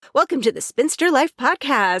Welcome to the Spinster Life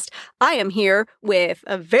Podcast. I am here with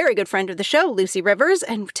a very good friend of the show, Lucy Rivers,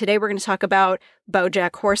 and today we're going to talk about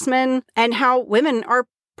BoJack Horseman and how women are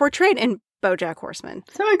portrayed in BoJack Horseman.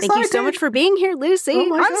 So excited. Thank you so much for being here, Lucy.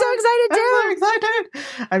 Oh I'm so excited too. I'm so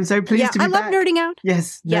excited. I'm so pleased to be back. I love nerding out.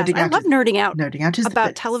 Yes, I love nerding out. Nerding out is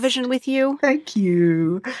about television with you. Thank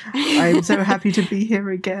you. I'm so happy to be here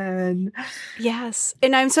again. Yes,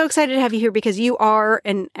 and I'm so excited to have you here because you are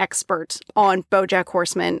an expert on BoJack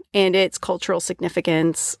Horseman and its cultural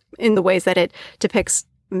significance in the ways that it depicts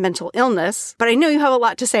mental illness, but I know you have a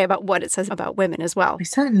lot to say about what it says about women as well. I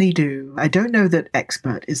certainly do. I don't know that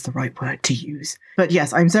expert is the right word to use, but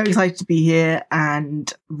yes, I'm so excited to be here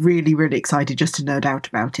and really, really excited just to nerd out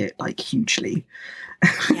about it, like hugely.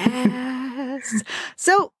 Yes.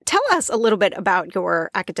 So tell us a little bit about your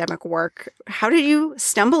academic work. How did you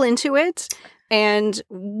stumble into it? And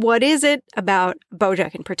what is it about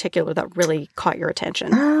BoJack in particular that really caught your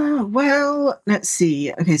attention? Well, let's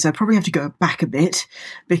see. Okay, so I probably have to go back a bit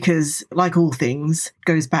because, like all things, it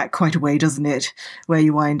goes back quite a way, doesn't it, where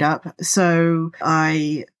you wind up. So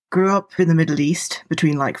I grew up in the Middle East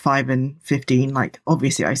between like 5 and 15. Like,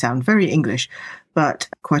 obviously, I sound very English, but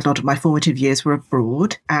quite a lot of my formative years were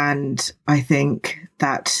abroad. And I think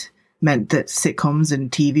that meant that sitcoms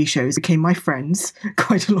and TV shows became my friends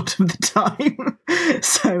quite a lot of the time.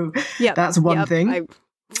 So that's one thing.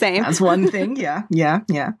 Same. That's one thing. Yeah.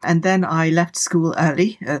 And then I left school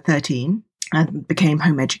early at 13 and became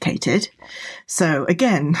home educated. So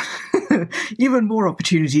again, even more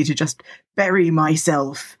opportunity to just bury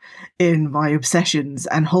myself in my obsessions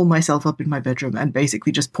and hole myself up in my bedroom and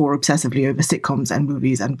basically just pore obsessively over sitcoms and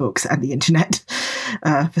movies and books and the internet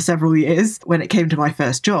for several years. When it came to my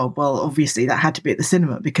first job, well, obviously that had to be at the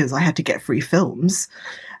cinema because I had to get free films.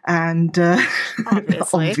 And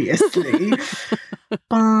obviously.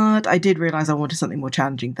 But I did realize I wanted something more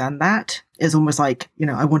challenging than that. It's almost like,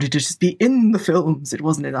 I wanted to just be in the films. It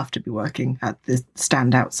wasn't enough to be working at the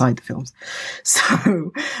stand outside the films.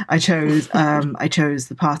 So I chose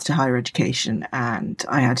the path to higher education, and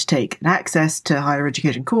I had to take an access to higher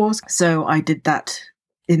education course. So I did that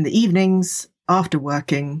in the evenings after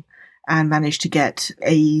working and managed to get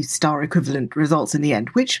A-star equivalent results in the end,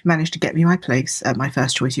 which managed to get me my place at my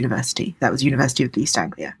first choice university. That was University of East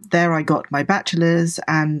Anglia. There I got my bachelor's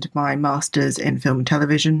and my master's in film and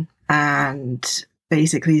television, and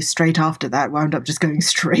basically straight after that wound up just going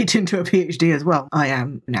straight into a PhD as well. I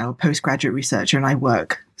am now a postgraduate researcher and I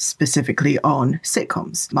work specifically on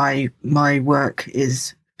sitcoms. My work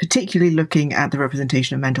is particularly looking at the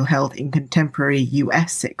representation of mental health in contemporary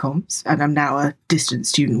US sitcoms. And I'm now a distant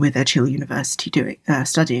student with Edgehill University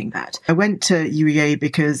studying that. I went to UEA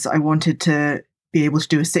because I wanted to be able to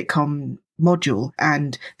do a sitcom module,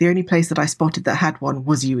 and the only place that I spotted that had one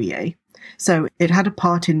was UEA. So it had a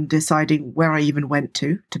part in deciding where I even went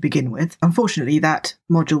to begin with. Unfortunately, that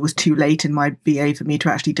module was too late in my BA for me to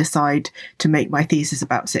actually decide to make my thesis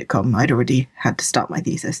about sitcom. I'd already had to start my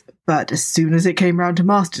thesis. But as soon as it came round to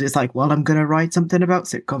masters, it's like, well, I'm going to write something about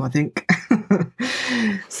sitcom, I think.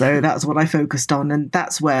 So that's what I focused on. And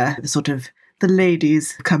that's where the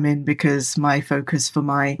ladies come in, because my focus for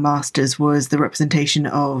my masters was the representation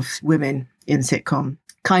of women in sitcom.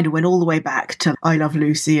 Kind of went all the way back to I Love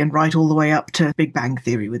Lucy and right all the way up to Big Bang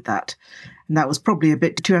Theory with that. And that was probably a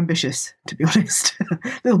bit too ambitious, to be honest. A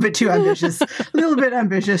little bit too ambitious. A little bit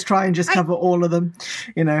ambitious, try and just cover all of them,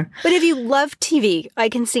 But if you love TV, I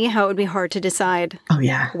can see how it would be hard to decide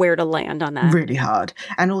where to land on that. Really hard.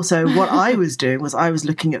 And also what I was doing was I was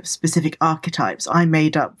looking at specific archetypes. I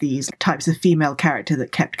made up these types of female character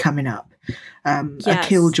that kept coming up. A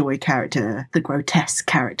killjoy character, the grotesque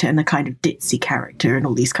character, and the kind of ditzy character, and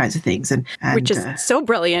all these kinds of things. And which is so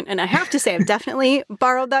brilliant. And I have to say, I've definitely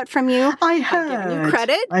borrowed that from you. I've given you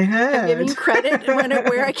credit. I'm giving you credit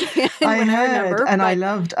where I can. I remember. And I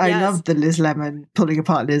loved the Liz Lemon, pulling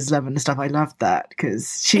apart Liz Lemon and stuff. I loved that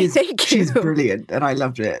because she's brilliant, and I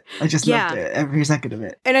loved it. I just loved it, every second of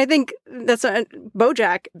it. And I think that's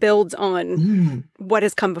BoJack builds on what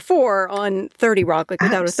has come before on 30 Rock. Like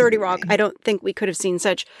without a 30 Rock, I don't think we could have seen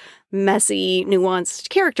such messy, nuanced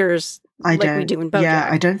characters we do in BoJack. Yeah,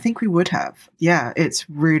 I don't think we would have. Yeah, it's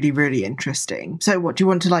really, really interesting. So what, do you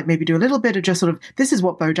want to maybe do a little bit of just this is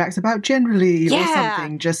what BoJack's about generally or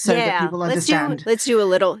something, just so that people understand? Let's do a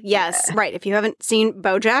little, right. If you haven't seen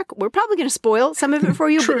BoJack, we're probably going to spoil some of it for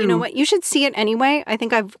you, but you know what? You should see it anyway. I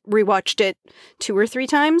think I've rewatched it 2 or 3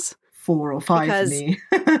 times. 4 or 5 for me.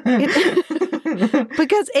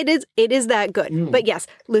 Because it is that good. But yes,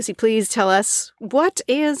 Lucy, please tell us, what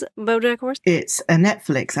is BoJack Horseman? It's a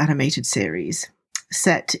Netflix animated series.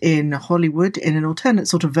 set in Hollywood in an alternate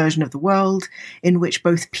sort of version of the world in which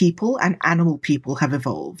both people and animal people have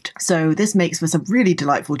evolved. So this makes for some really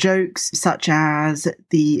delightful jokes, such as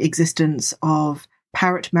the existence of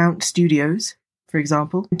Paramount Studios, for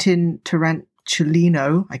example. Quentin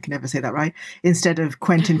Tarantino, I can never say that right, instead of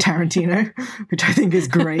Quentin Tarantino, which I think is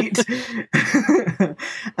great.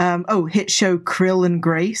 Hit show Krill and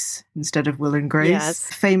Grace instead of Will and Grace. Yes.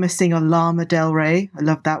 Famous singer Lana Del Rey. I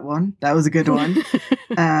love that one. That was a good one.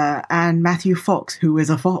 And Matthew Fox, who is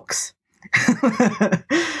a fox.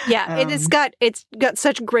 It's got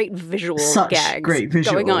such great visual gags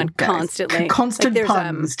going on constantly. Constant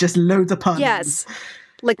puns, just loads of puns. Yes.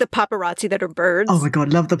 Like the paparazzi that are birds. Oh my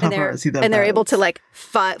God, love the paparazzi that are birds. And they're able to like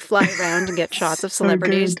fly around and get shots of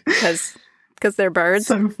celebrities because they're birds.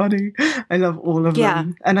 So funny. I love all of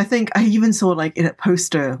them. And I think I even saw like in a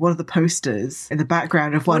poster, one of the posters in the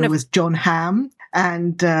background of one was John Hamm.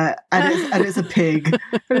 And it's a pig.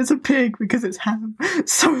 And it's a pig because it's ham.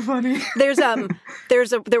 So funny. There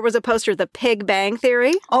was a poster, The Pig Bang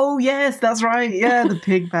Theory. Oh yes, that's right. Yeah, The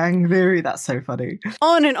Pig Bang Theory. That's so funny.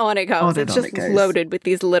 On and on it goes. It's just loaded with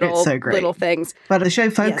these little things. But the show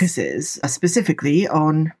focuses specifically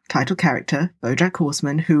on title character BoJack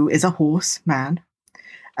Horseman, who is a horseman,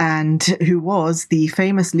 and who was the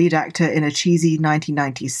famous lead actor in a cheesy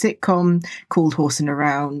 1990s sitcom called Horsin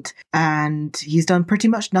Around. And he's done pretty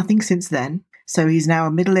much nothing since then. So he's now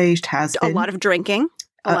a middle-aged has-been. A lot of drinking.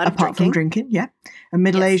 Apart from drinking, yeah. A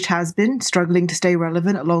middle-aged has-been, struggling to stay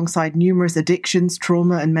relevant alongside numerous addictions,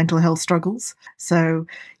 trauma, and mental health struggles. So,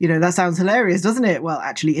 that sounds hilarious, doesn't it? Well,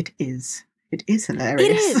 actually, it is. It is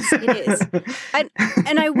hilarious. It is.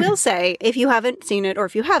 And I will say, if you haven't seen it, or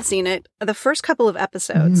if you have seen it, the first couple of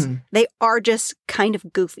episodes, they are just kind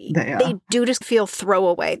of goofy. They do just feel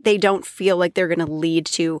throwaway. They don't feel like they're going to lead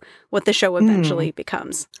to what the show eventually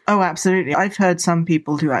becomes. Oh, absolutely. I've heard some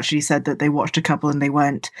people who actually said that they watched a couple and they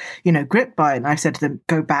weren't, gripped by it. And I've said to them,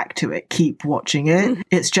 go back to it, keep watching it.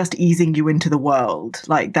 It's just easing you into the world.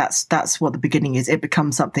 Like that's what the beginning is. It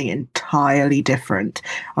becomes something entirely different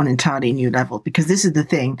on an entirely new level. Because this is the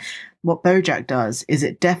thing, what BoJack does is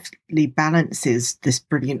it definitely balances this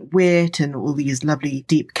brilliant wit and all these lovely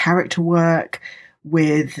deep character work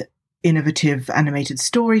with innovative animated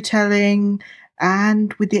storytelling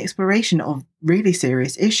and with the exploration of really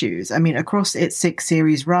serious issues. I mean, across its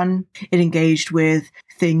 6-series run, it engaged with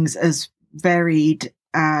things as varied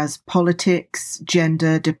as politics,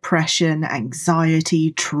 gender, depression,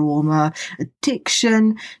 anxiety, trauma,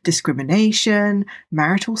 addiction, discrimination,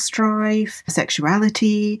 marital strife,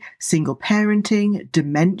 sexuality, single parenting,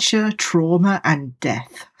 dementia, trauma, and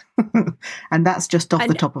death. And that's just off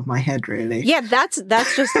the top of my head, really. Yeah, that's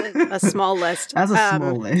just a small list. That's a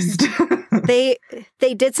small list. They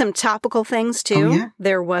did some topical things too. Oh, yeah?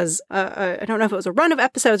 There was I don't know if it was a run of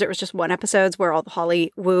episodes or it was just one episode where all the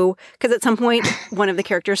Holly woo, because at some point one of the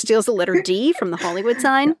characters steals the letter D from the Hollywood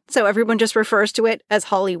sign, so everyone just refers to it as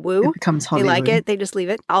Holly woo. It becomes Holly They like woo. it. They just leave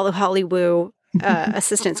it. All the Holly woo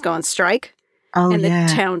assistants go on strike, and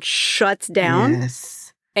the town shuts down. Yes.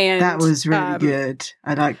 And that was really good.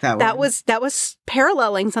 I like that one. That was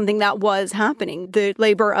paralleling something that was happening. The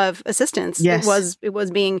labor of assistants. Yes. It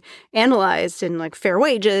was being analyzed in like fair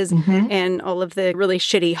wages and all of the really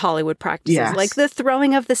shitty Hollywood practices. Yes. Like the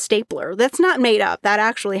throwing of the stapler. That's not made up. That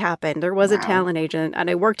actually happened. There was a talent agent and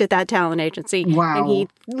I worked at that talent agency. Wow. And he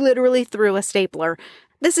literally threw a stapler.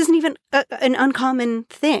 This isn't even an uncommon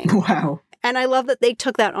thing. Wow. And I love that they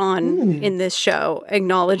took that on in this show,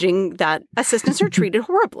 acknowledging that assistants are treated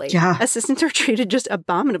horribly. Yeah. Assistants are treated just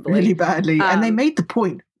abominably. Really badly. And they made the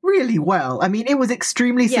point really well. I mean, it was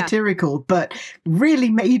extremely satirical, but really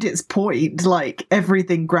made its point, like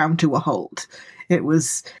everything ground to a halt. It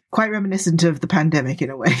was quite reminiscent of the pandemic in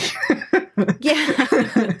a way.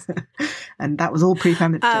 Yeah. And that was all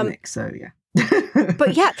pre-pandemic, so yeah.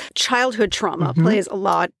 But yeah, childhood trauma plays a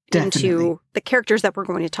lot Definitely. into the characters that we're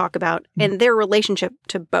going to talk about and their relationship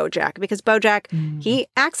to BoJack. Because BoJack, he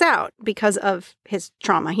acts out because of his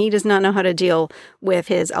trauma. He does not know how to deal with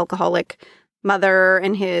his alcoholic mother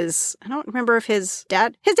and I don't remember if his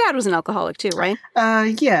dad was an alcoholic too, right?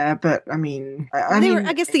 Yeah, but I mean,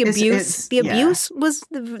 I guess the abuse, abuse was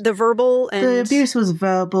the verbal and the abuse was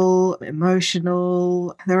verbal,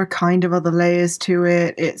 emotional. There are kind of other layers to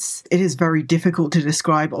it. It is very difficult to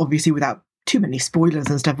describe, obviously, without too many spoilers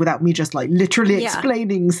and stuff, without me just like literally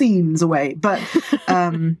explaining scenes away. But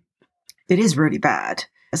it is really bad.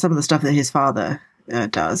 Some of the stuff that his father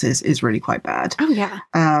does is really quite bad. Oh yeah,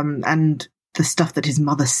 and the stuff that his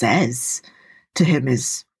mother says to him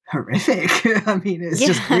is horrific. I mean, it's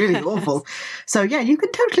just really awful. So yeah, you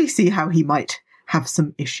can totally see how he might have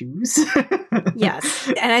some issues.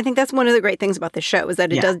 Yes. And I think that's one of the great things about this show is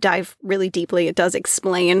that it does dive really deeply. It does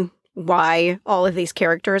explain why all of these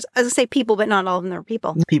characters, as I say people, but not all of them are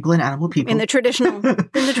people. People and animal people. In the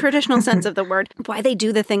traditional sense of the word, why they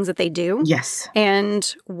do the things that they do. Yes.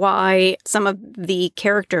 And why some of the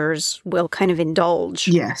characters will kind of indulge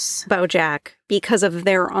BoJack because of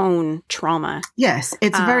their own trauma. Yes.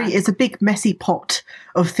 It's a big messy pot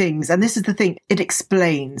of things. And this is the thing, it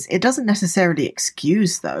explains. It doesn't necessarily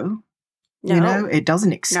excuse though. No. You know, it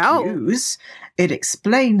doesn't excuse. No. It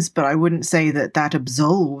explains, but I wouldn't say that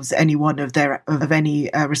absolves anyone of any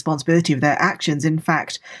responsibility of their actions. In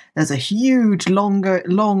fact, there's a huge, long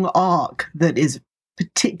arc that is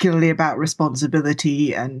particularly about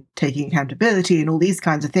responsibility and taking accountability and all these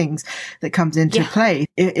kinds of things that comes into play.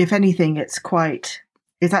 If anything, it's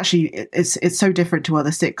so different to other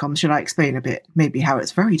sitcoms. Should I explain a bit maybe how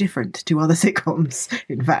it's very different to other sitcoms,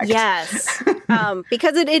 in fact? Yes.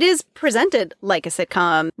 Because it is presented like a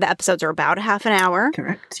sitcom. The episodes are about a half an hour.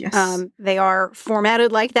 Correct, yes. They are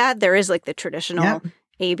formatted like that. There is like the traditional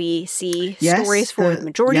ABC stories for the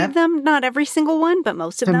majority of them. Not every single one, but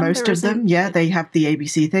most of them. For most of them, they have the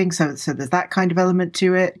ABC thing. So there's that kind of element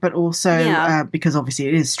to it. But also, because obviously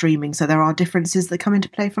it is streaming, so there are differences that come into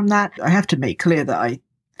play from that. I have to make clear that I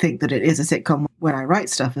think that it is a sitcom when I write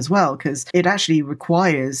stuff as well, because it actually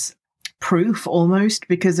requires proof almost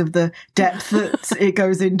because of the depth that it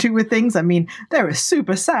goes into with things. I mean, there are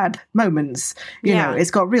super sad moments, you know,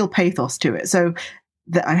 it's got real pathos to it. So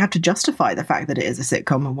that I have to justify the fact that it is a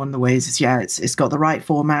sitcom, and one of the ways is it's got the right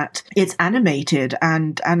format. It's animated,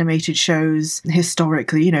 and animated shows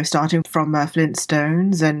historically, you know, starting from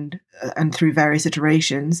Flintstones and through various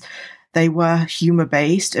iterations, they were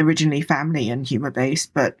humor-based, originally family and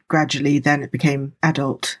humor-based, but gradually then it became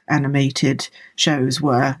adult animated shows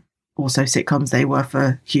were also sitcoms. They were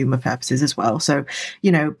for humor purposes as well. So,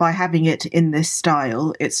 you know, by having it in this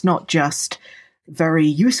style, it's not just very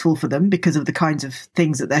useful for them because of the kinds of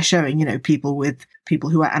things that they're showing, you know, people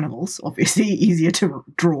who are animals, obviously easier to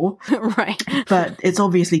draw. Right. But it's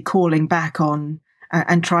obviously calling back on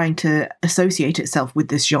and trying to associate itself with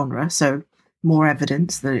this genre. So more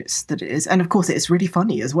evidence that it is. And of course it's really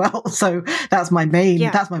funny as well. So that's my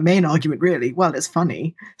main argument really. Well, it's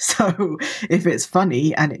funny. So if it's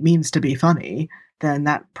funny and it means to be funny, then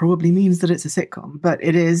that probably means that it's a sitcom. But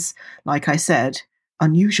it is, like I said,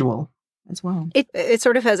 unusual as well. It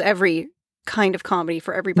sort of has every kind of comedy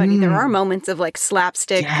for everybody. There are moments of like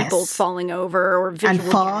slapstick, people falling over or visual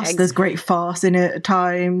and farce. gags. There's great farce in it at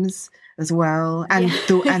times as well, and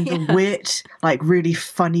the wit, like really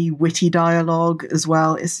funny, witty dialogue as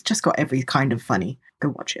well. It's just got every kind of funny. Go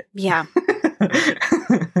watch it. Yeah.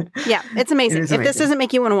 Yeah, it's amazing. If this doesn't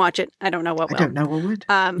make you want to watch it, I don't know what will. I don't know what would.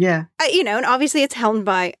 You know, and obviously it's helmed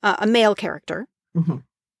by a male character. Mm-hmm.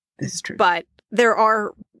 This is true. But there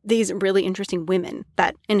are these really interesting women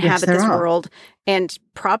that inhabit this world and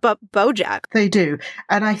prop up BoJack. They do.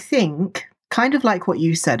 And I think, kind of like what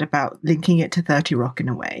you said about linking it to 30 Rock in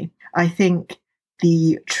a way, I think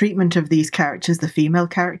the treatment of these characters, the female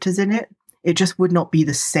characters in it, it just would not be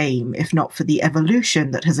the same if not for the evolution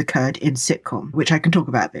that has occurred in sitcom, which I can talk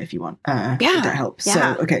about a bit if you want. If that helps.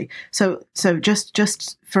 Yeah. So, okay. So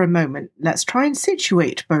just for a moment, let's try and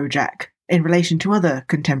situate BoJack in relation to other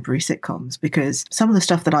contemporary sitcoms, because some of the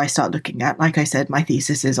stuff that I start looking at, like I said, my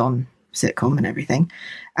thesis is on sitcom and everything,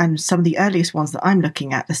 and some of the earliest ones that I'm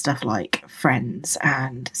looking at are stuff like Friends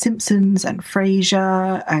and Simpsons and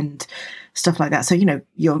Frasier and stuff like that. So, you know,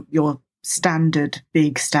 your standard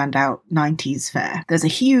big standout 90s fare. There's a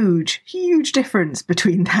huge difference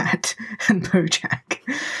between that and BoJack.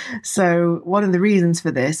 So one of the reasons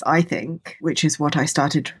for this, I think, which is what I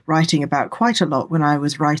started writing about quite a lot when I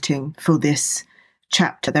was writing for this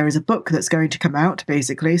chapter, there is a book that's going to come out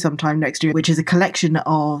basically sometime next year, which is a collection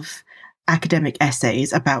of academic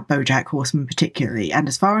essays about BoJack Horseman particularly. And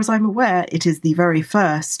as far as I'm aware, it is the very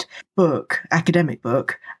first academic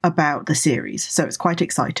book about the series. So it's quite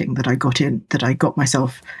exciting that I got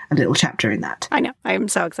myself a little chapter in that. I know. I am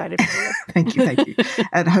so excited for you. Thank you.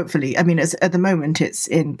 And hopefully, I mean, at the moment it's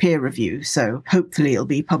in peer review, so hopefully it'll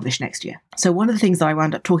be published next year. So one of the things that I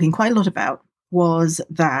wound up talking quite a lot about was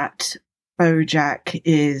that BoJack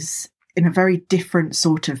is in a very different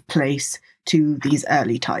sort of place to these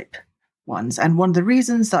early type ones. And one of the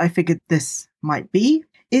reasons that I figured this might be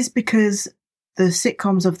is because the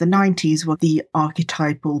sitcoms of the 90s were the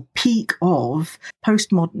archetypal peak of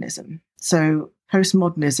postmodernism. So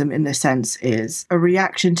postmodernism in this sense is a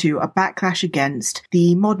reaction to a backlash against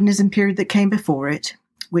the modernism period that came before it,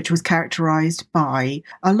 which was characterized by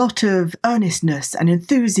a lot of earnestness and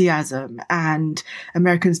enthusiasm and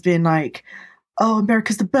Americans being like, oh,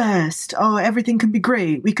 America's the best. Oh, everything can be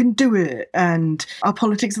great. We can do it. And our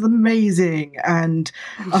politics are amazing. And,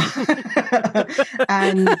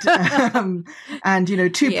 and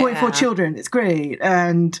 2.4 children, it's great.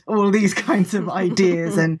 And all these kinds of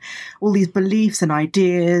ideas and all these beliefs and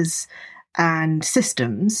ideas and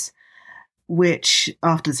systems, which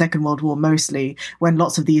after the Second World War, mostly when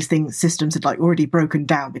lots of these systems had already broken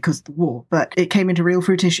down because of the war, but it came into real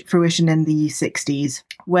fruition in the 60s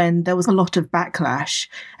when there was a lot of backlash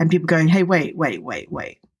and people going, hey, wait,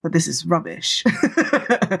 but this is rubbish.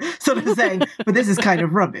 Sort of saying, but this is kind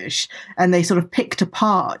of rubbish. And they sort of picked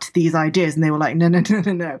apart these ideas and they were like,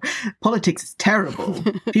 no. Politics is terrible.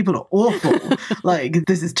 People are awful.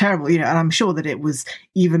 This is terrible, and I'm sure that it was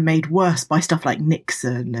even made worse by stuff like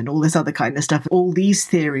Nixon and all this other kind of stuff. All these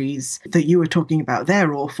theories that you were talking about,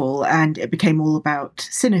 they're awful. And it became all about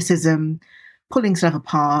cynicism, pulling stuff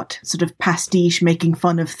apart, sort of pastiche, making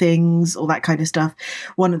fun of things, all that kind of stuff.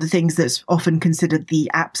 One of the things that's often considered the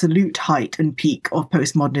absolute height and peak of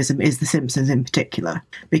postmodernism is The Simpsons in particular,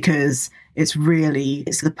 because it's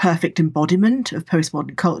the perfect embodiment of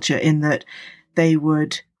postmodern culture in that they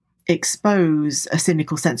would expose a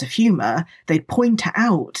cynical sense of humour. They'd point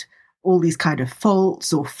out all these kind of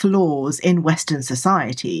faults or flaws in Western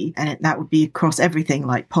society, and that would be across everything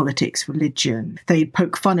like politics, religion. They'd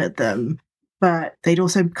poke fun at them, but they'd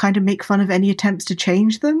also kind of make fun of any attempts to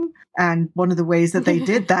change them. And one of the ways that they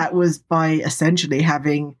did that was by essentially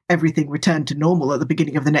having everything return to normal at the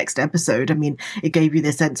beginning of the next episode. I mean, it gave you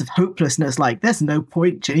this sense of hopelessness, there's no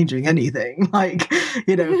point changing anything.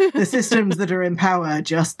 The systems that are in power are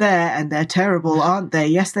just there and they're terrible, aren't they?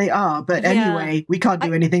 Yes, they are. But anyway, we can't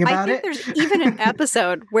do anything about it. There's even an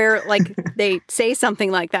episode where they say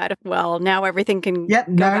something like that. Well, now everything can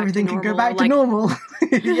go back to normal.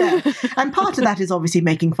 Yeah. And part of that is obviously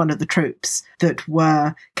making fun of the tropes that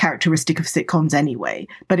were characteristic of sitcoms anyway,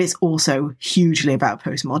 but it's also hugely about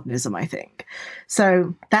postmodernism, I think.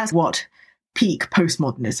 So that's what peak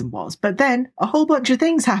postmodernism was. But then a whole bunch of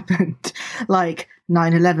things happened, like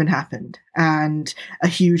 9/11 happened, and a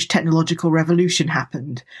huge technological revolution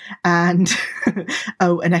happened, and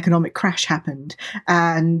an economic crash happened,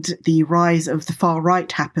 and the rise of the far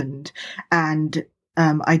right happened, and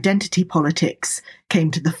identity politics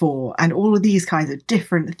came to the fore, and all of these kinds of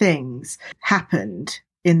different things happened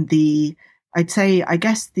in I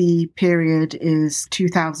guess the period is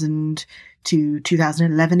 2000 to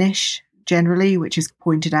 2011-ish generally, which is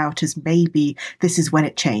pointed out as maybe this is when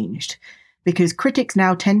it changed. Because critics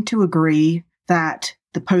now tend to agree that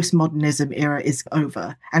the postmodernism era is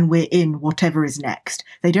over and we're in whatever is next.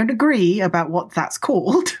 They don't agree about what that's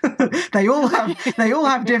called. They all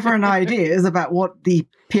have different ideas about what the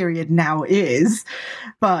period now is,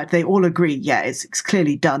 but they all agree, yeah, it's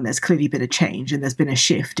clearly done. There's clearly been a change and there's been a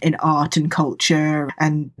shift in art and culture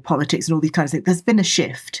and politics and all these kinds of things. There's been a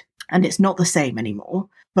shift and it's not the same anymore,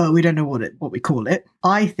 but we don't know what we call it.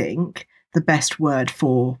 I think the best word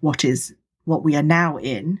for what we are now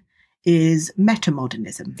in is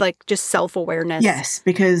metamodernism. Just self-awareness. Yes,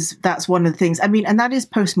 because that's one of the things. I mean, and that is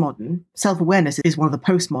postmodern. Self-awareness is one of the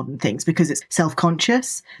postmodern things because it's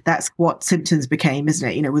self-conscious. That's what Simpsons became, isn't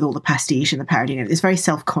it? With all the pastiche and the parody. It's very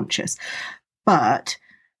self-conscious. But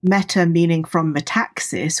meta meaning from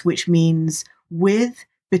metaxis, which means with,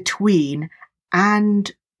 between,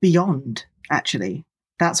 and beyond, actually.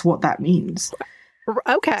 That's what that means.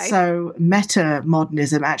 Okay. So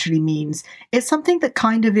meta-modernism actually means it's something that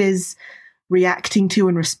kind of is reacting to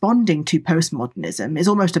and responding to postmodernism. It's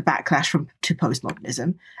almost a backlash to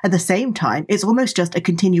postmodernism. At the same time, it's almost just a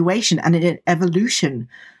continuation and an evolution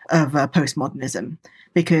of postmodernism,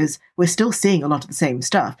 because we're still seeing a lot of the same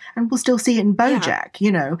stuff, and we'll still see it in BoJack.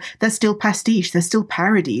 Yeah. There's still pastiche, there's still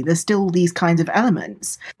parody, there's still these kinds of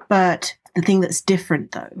elements. But the thing that's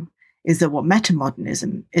different, though, is that what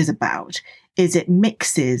metamodernism is about is it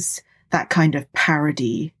mixes that kind of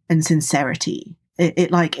parody and sincerity.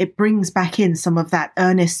 It brings back in some of that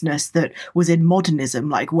earnestness that was in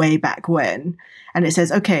modernism, way back when. And it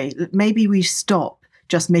says, okay, maybe we stop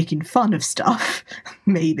just making fun of stuff,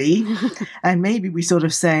 maybe. And maybe we sort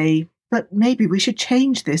of say, but maybe we should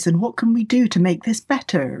change this. And what can we do to make this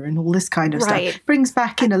better? And all this kind of stuff. It brings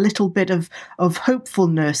back in a little bit of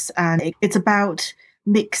hopefulness. And it's about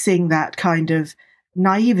mixing that kind of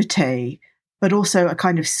naivete, but also a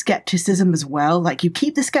kind of skepticism as well. You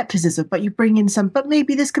keep the skepticism, but you bring in some, but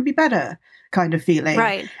maybe this could be better kind of feeling.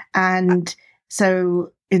 Right. And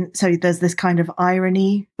so there's this kind of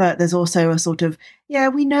irony, but there's also a sort of, yeah,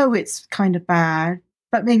 we know it's kind of bad,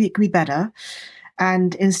 but maybe it could be better.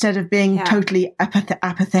 And instead of being Yeah. totally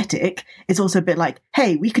apathetic, it's also a bit like,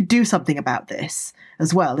 hey, we could do something about this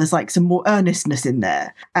as well. There's like some more earnestness in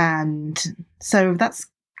there. And so that's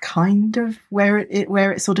kind of where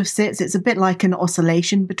it sort of sits. It's a bit like an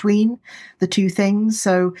oscillation between the two things.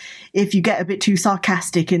 So if you get a bit too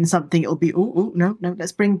sarcastic in something, it'll be, no,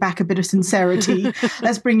 let's bring back a bit of sincerity.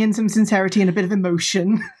 Let's bring in some sincerity and a bit of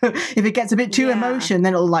emotion. If it gets a bit too emotion,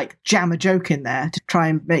 then it'll like jam a joke in there to try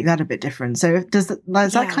and make that a bit different. So does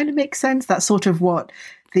that kind of make sense? That's sort of what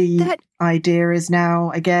the idea is now,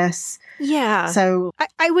 I guess. Yeah. So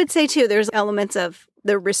I would say too, there's elements of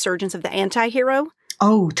the resurgence of the anti-hero.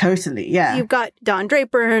 Oh, totally. Yeah. You've got Don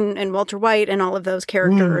Draper and Walter White and all of those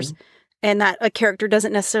characters. And that a character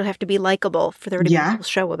doesn't necessarily have to be likable for there to be a whole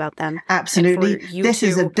show about them. Absolutely. This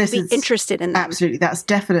is interested in them. Absolutely. That's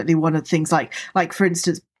definitely one of the things like for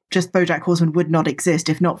instance, just BoJack Horseman would not exist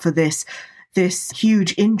if not for this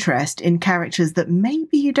huge interest in characters that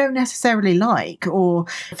maybe you don't necessarily like, or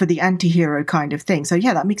for the anti-hero kind of thing. So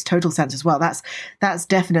yeah, that makes total sense as well. That's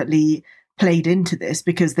definitely played into this,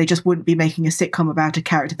 because they just wouldn't be making a sitcom about a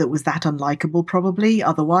character that was that unlikable probably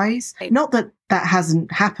otherwise. Right. Not that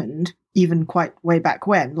hasn't happened even quite way back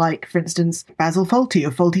when, like for instance Basil Fawlty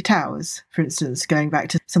of Fawlty Towers, for instance, going back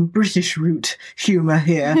to some British root humour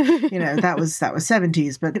here. That was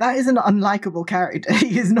 70s, but that is an unlikable character.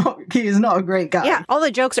 He is not a great guy. Yeah, all the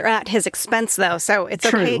jokes are at his expense though, so it's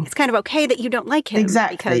True. Okay. It's kind of okay that you don't like him.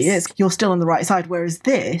 Exactly. You're still on the right side, whereas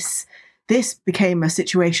this became a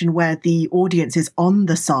situation where the audience is on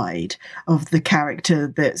the side of the character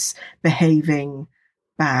that's behaving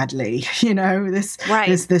badly.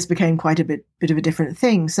 This became quite a bit of a different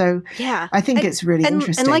thing. So yeah, I think it's really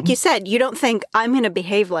interesting. And like you said, you don't think I'm going to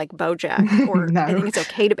behave like BoJack, or no. I think it's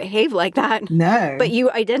okay to behave like that. No, but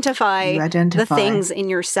you identify the things in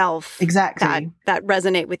yourself exactly that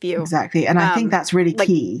resonate with you. Exactly, and I think that's really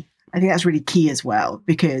key. I think that's really key as well,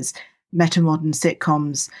 because metamodern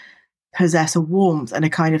sitcoms possess a warmth and a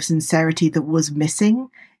kind of sincerity that was missing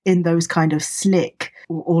in those kind of slick,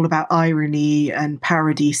 all about irony and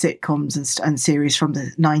parody sitcoms and series from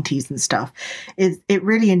the 90s and stuff. It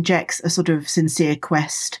really injects a sort of sincere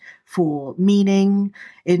quest for meaning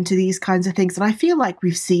into these kinds of things. And I feel like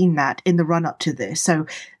we've seen that in the run up to this. So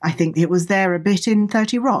I think it was there a bit in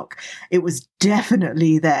 30 Rock. It was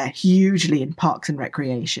definitely there hugely in Parks and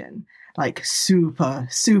Recreation. Like super,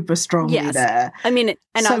 super strongly there. I mean,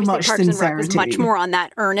 and so obviously much Parks sincerity. and Rec was much more on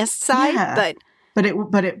that earnest side,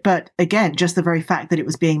 but again, just the very fact that it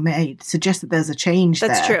was being made suggests that there's a change.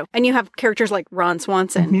 That's true. And you have characters like Ron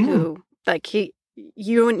Swanson, who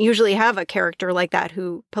you wouldn't usually have a character like that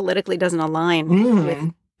who politically doesn't align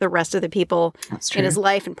with the rest of the people in his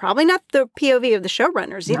life, and probably not the POV of the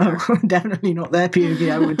showrunners either. No, definitely not their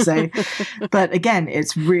POV, I would say. But again,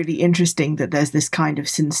 it's really interesting that there's this kind of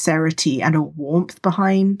sincerity and a warmth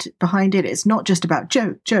behind it. It's not just about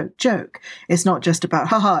joke. It's not just about,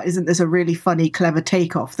 haha, isn't this a really funny, clever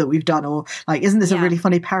takeoff that we've done? Or like, isn't this a really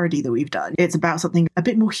funny parody that we've done? It's about something a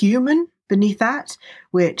bit more human beneath that,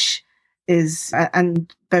 which is,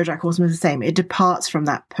 and BoJack Horseman is the same. It departs from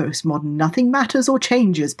that postmodern nothing matters or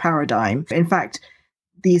changes paradigm. In fact,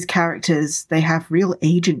 these characters, they have real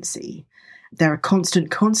agency. There are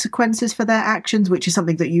constant consequences for their actions, which is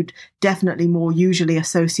something that you'd definitely more usually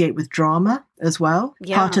associate with drama as well.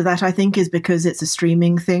 Yeah. Part of that, I think, is because it's a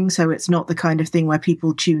streaming thing, so it's not the kind of thing where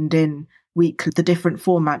people tuned in weekly. The different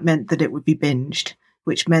format meant that it would be binged,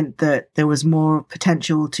 which meant that there was more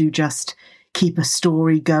potential to just keep a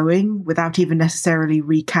story going without even necessarily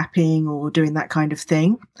recapping or doing that kind of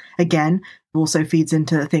thing. Again, also feeds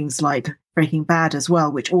into things like Breaking Bad as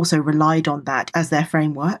well, which also relied on that as their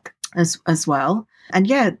framework as well. And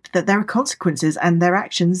yeah, that there are consequences, and their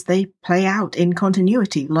actions, they play out in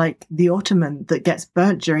continuity, like the Ottoman that gets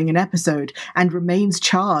burnt during an episode and remains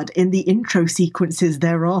charred in the intro sequences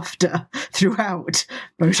thereafter throughout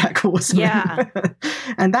BoJack Horseman. Yeah.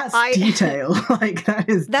 And that's detail. Like, that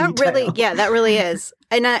is detail. That really is.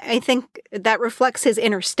 And I think that reflects his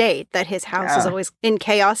inner state, that his house is always in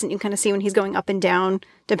chaos, and you kind of see when he's going up and down,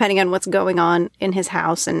 depending on what's going on in his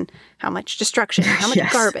house and how much destruction, how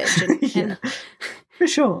much garbage. And for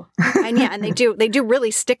sure. and they do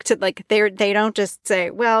really stick to, like, they don't just say,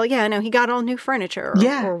 well, yeah, no, he got all new furniture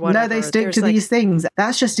or whatever. No, they stick to these things.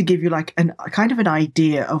 That's just to give you like a kind of an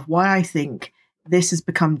idea of why I think this has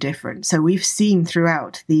become different. So we've seen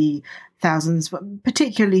throughout the thousands,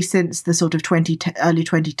 particularly since the sort of early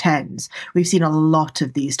 2010s, we've seen a lot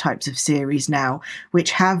of these types of series now,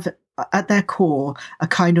 which have at their core a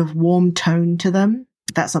kind of warm tone to them.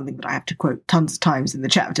 That's something that I have to quote tons of times in the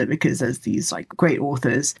chapter, because there's these like great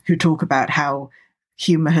authors who talk about how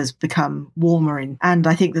humor has become warmer and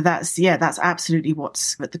I think that's absolutely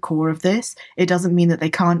what's at the core of this. It doesn't mean that they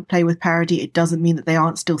can't play with parody. It doesn't mean that they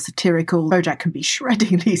aren't still satirical. BoJack can be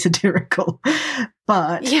shreddingly satirical,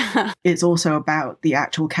 but it's also about the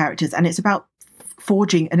actual characters, and it's about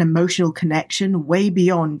forging an emotional connection way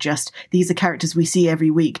beyond just these are characters we see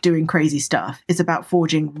every week doing crazy stuff. It's about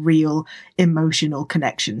forging real emotional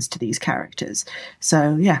connections to these characters.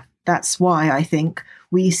 So yeah, that's why I think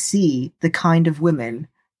we see the kind of women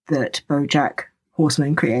that BoJack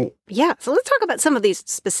Horseman create. Yeah, so let's talk about some of these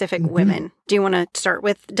specific women. Do you want to start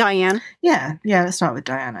with Diane? Yeah, let's start with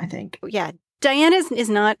Diane, I think. Yeah, Diane is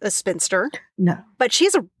not a spinster. No. But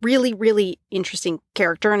she's a really, really interesting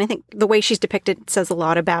character. And I think the way she's depicted says a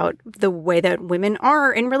lot about the way that women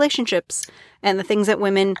are in relationships and the things that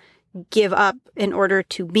women give up in order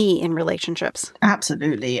to be in relationships.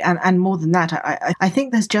 Absolutely. And more than that, I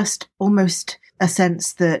think there's just almost a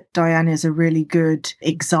sense that Diane is a really good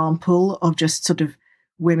example of just sort of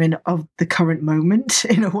women of the current moment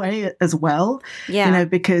in a way as well. Yeah. You know,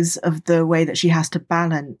 because of the way that she has to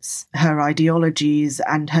balance her ideologies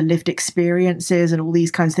and her lived experiences and all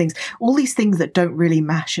these kinds of things, all these things that don't really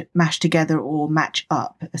mash together or match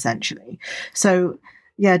up, essentially. So,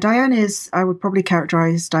 yeah, I would probably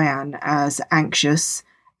characterize Diane as anxious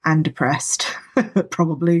and depressed,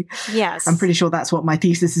 probably. Yes. I'm pretty sure that's what my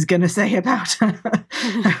thesis is going to say about her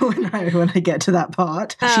when I get to that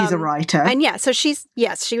part. She's a writer. And she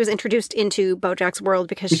was introduced into BoJack's world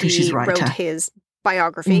because she wrote his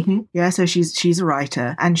biography. Mm-hmm. Yeah, so she's a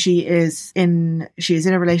writer, and she is in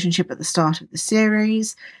a relationship at the start of the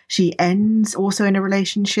series. She ends also in a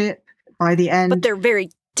relationship by the end. But they're very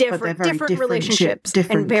different relationships,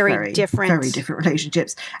 very different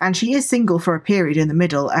relationships. And she is single for a period in the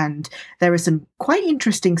middle, and there is some quite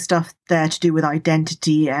interesting stuff there to do with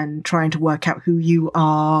identity and trying to work out who you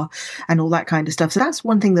are and all that kind of stuff. So that's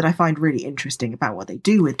one thing that I find really interesting about what they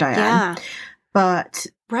do with Diane. Yeah. But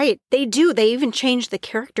right, they do. They even change the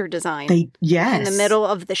character design. In the middle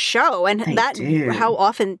of the show, and how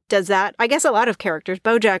often does that? I guess a lot of characters.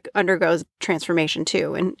 BoJack undergoes transformation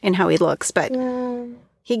too, in how he looks, but.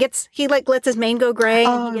 He lets his mane go gray.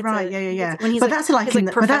 Oh, right, yeah. But that's like in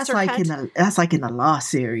the last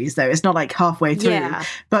series, though. It's not like halfway through. Yeah.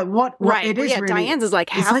 But what it is really, Diane's is like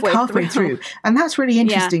halfway through. And that's really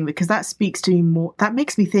interesting because that speaks to me more. That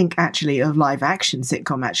makes me think actually of live action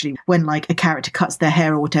sitcom, actually, when like a character cuts their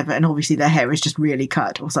hair or whatever, and obviously their hair is just really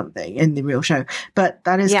cut or something in the real show. But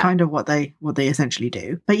that is kind of what they essentially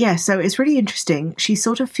do. But yeah, so it's really interesting. She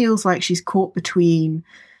sort of feels like she's caught between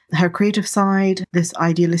her creative side, this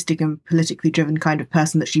idealistic and politically driven kind of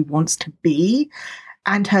person that she wants to be,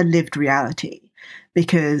 and her lived reality.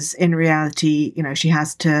 Because in reality, you know, she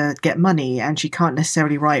has to get money and she can't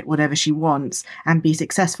necessarily write whatever she wants and be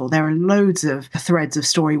successful. There are loads of threads of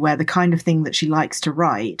story where the kind of thing that she likes to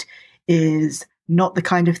write is not the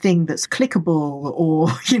kind of thing that's clickable or,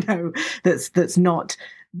 you know, that's not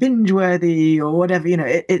binge-worthy or whatever. You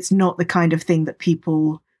know, it's not the kind of thing that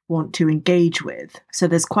people want to engage with. So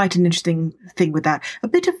there's quite an interesting thing with that. A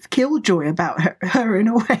bit of killjoy about her in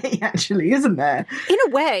a way, actually, isn't there? In a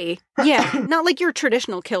way, yeah. Not like your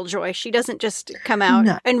traditional killjoy. She doesn't just come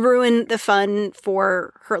out and ruin the fun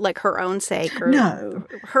for her, like her own sake, or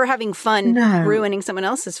her having fun ruining someone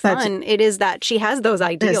else's fun. It is that she has those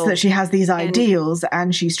ideals. That she has these ideals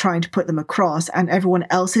and she's trying to put them across, and everyone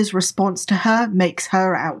else's response to her makes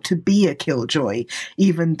her out to be a killjoy,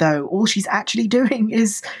 even though all she's actually doing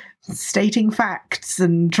is stating facts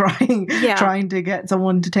and trying to get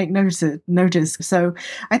someone to take notice. So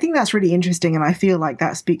I think that's really interesting, and I feel like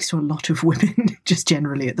that speaks to a lot of women just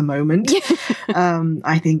generally at the moment.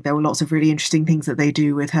 I think there were lots of really interesting things that they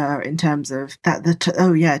do with her in terms of that.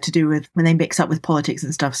 To do with when they mix up with politics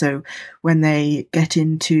and stuff. So when they get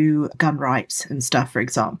into gun rights and stuff, for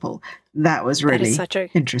example. That was really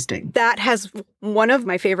interesting. That has one of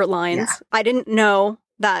my favorite lines. Yeah. I didn't know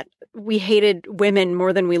that we hated women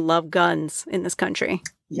more than we love guns in this country.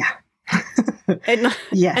 Yeah.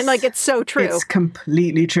 Yes. And like, it's so true. It's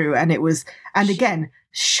completely true. And it was, and again,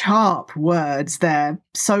 sharp words there.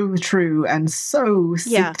 So true and so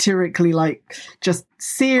satirically, like just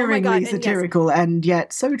searingly satirical and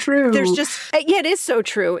yet so true. There's just, it is so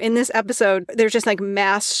true. In this episode, there's just like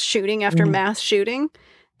mass shooting after mass shooting.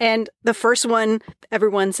 And the first one,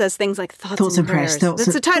 everyone says things like thoughts and prayers.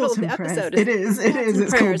 That's the title of the episode. It is.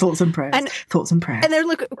 It's called Thoughts and Prayers. Thoughts and Prayers. And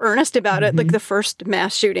they're earnest about it, like the first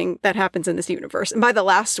mass shooting that happens in this universe. And by the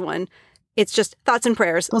last one, it's just thoughts and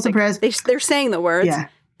prayers. Thoughts and prayers. They're saying the words. Yeah.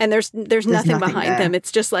 And there's nothing behind there. them.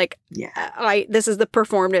 It's just like, this is the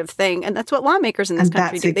performative thing. And that's what lawmakers in this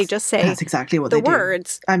country do. They just say that's exactly what the they do.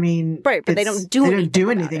 words. I mean, right, but they don't do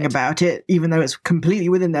anything about it, even though it's completely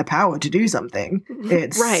within their power to do something.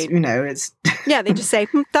 It's, right. It's... yeah, they just say,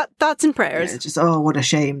 thoughts and prayers. Yeah, it's just, oh, what a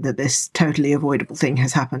shame that this totally avoidable thing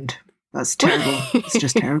has happened. That's terrible. It's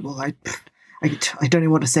just terrible. I don't know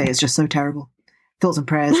what to say. It's just so terrible. Thoughts and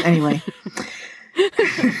prayers. Anyway.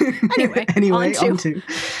 anyway, on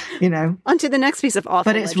to the next piece of awful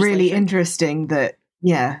But it's really interesting that,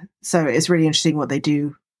 so it's really interesting what they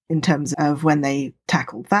do in terms of when they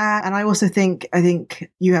tackle that. And I also think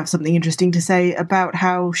you have something interesting to say about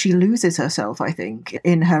how she loses herself, I think,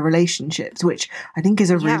 in her relationships, which I think is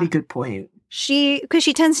a really good point. Because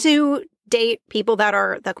she tends to date people that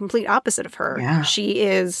are the complete opposite of her. Yeah. She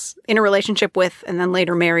is in a relationship with, and then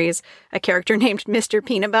later marries, a character named Mr.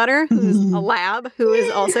 Peanut Butter, who's a lab, who is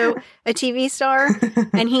also a TV star.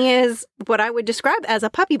 And he is what I would describe as a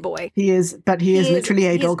puppy boy. He is literally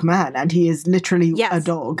a dog man, and he is literally a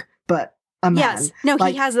dog, but a man. Yes. No,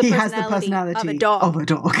 he has the personality of a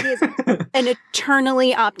dog. He is an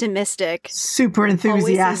eternally optimistic, super enthusiastic,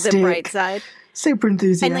 always sees the bright side. Super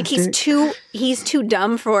enthusiastic. And like he's too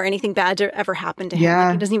dumb for anything bad to ever happen to him. Yeah.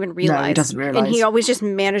 Like, he doesn't even realize. No, he doesn't realize. And he always just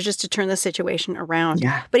manages to turn the situation around.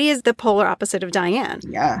 Yeah. But he is the polar opposite of Diane.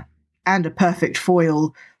 Yeah. And a perfect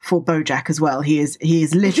foil for BoJack as well. He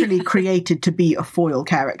is literally created to be a foil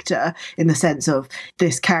character, in the sense of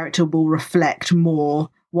this character will reflect more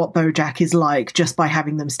what BoJack is like just by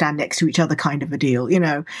having them stand next to each other, kind of a deal, which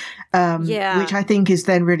I think is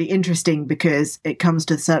then really interesting, because it comes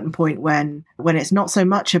to a certain point when it's not so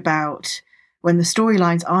much about, when the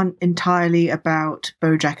storylines aren't entirely about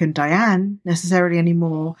BoJack and Diane necessarily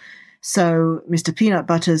anymore. So Mr. Peanut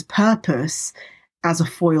Butter's purpose as a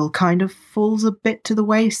foil kind of falls a bit to the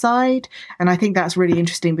wayside. And I think that's really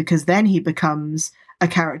interesting, because then he becomes a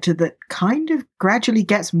character that kind of gradually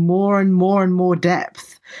gets more and more and more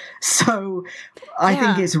depth. So I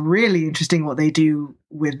think it's really interesting what they do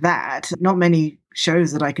with that. Not many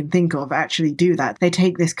shows that I can think of actually do that. They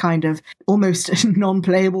take this kind of almost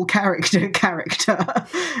non-playable character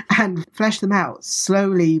and flesh them out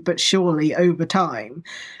slowly but surely over time.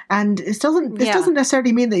 And this doesn't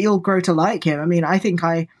necessarily mean that you'll grow to like him. I mean,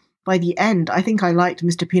 by the end, I think I liked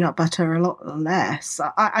Mr. Peanut Butter a lot less.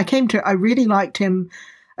 I really liked him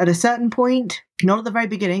at a certain point, not at the very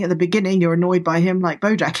beginning. At the beginning, you're annoyed by him like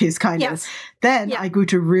BoJack is kind of. Then I grew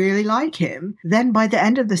to really like him. Then by the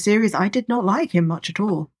end of the series, I did not like him much at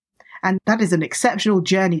all. And that is an exceptional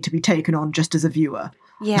journey to be taken on just as a viewer.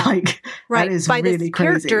 Yeah. That is by really this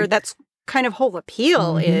crazy. Character, that's kind of whole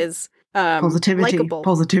appeal is...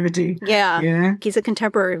 Positivity. Yeah. He's a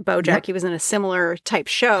contemporary of BoJack. Yep. He was in a similar type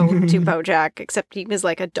show to BoJack, except he was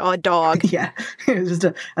like a dog. Yeah. He was just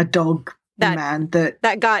a dog man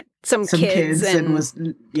that got some kids and was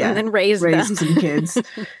and then raised them. some kids.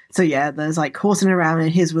 So there's like horsing around,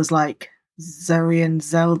 and his was like Zoe and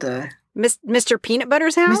Zelda. Mr. Peanut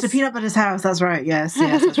Butter's house? Mr. Peanut Butter's house, that's right, yes,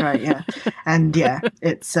 that's right, yeah. And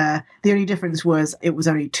it's the only difference was it was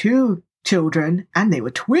only 2 children, and they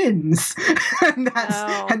were twins. and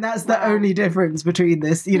that's the only difference between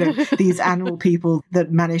this, these animal people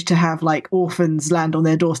that managed to have like orphans land on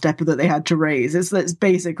their doorstep that they had to raise. That's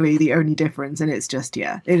basically the only difference, and it's just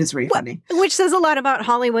it is really funny. Which says a lot about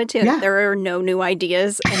Hollywood too. Yeah. There are no new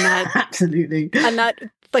ideas, and that absolutely, and that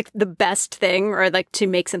like the best thing, or like to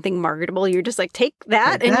make something marketable, you're just like take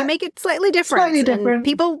that and you make it slightly different. And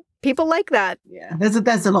people like that. Yeah, there's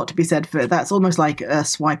a lot to be said for it. That's almost like a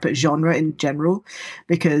swipe at genre in general,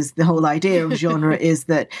 because the whole idea of genre is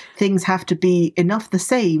that things have to be enough the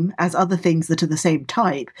same as other things that are the same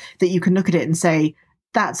type that you can look at it and say,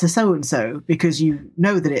 that's a so-and-so, because you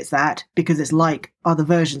know that it's that, because it's like other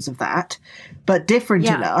versions of that, but different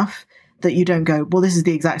enough that you don't go, well, this is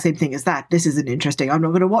the exact same thing as that. This isn't interesting. I'm not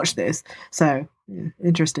going to watch this. So,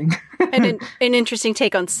 interesting. And an interesting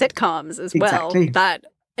take on sitcoms as well. Exactly. That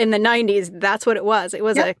in the 90s, that's what it was. It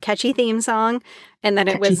was a catchy theme song, and then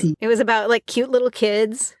it was about like cute little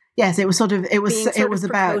kids. Yes, it was sort of it was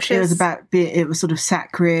sort of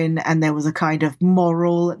saccharine, and there was a kind of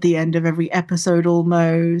moral at the end of every episode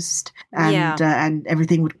almost, and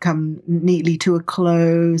everything would come neatly to a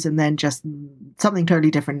close, and then just something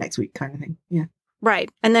totally different next week, kind of thing. Yeah, right.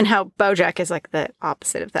 And then how BoJack is like the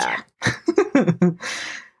opposite of that. Yeah.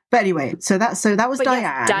 But anyway, so that was Diane.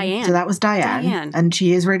 Yes, Diane. So that was Diane, and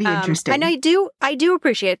she is really interesting. And I do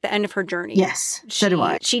appreciate the end of her journey. Yes, so do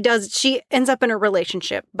I. She ends up in a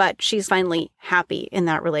relationship, but she's finally happy in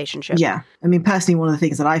that relationship. Yeah. I mean, personally, one of the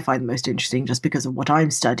things that I find most interesting, just because of what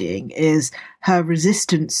I'm studying, is her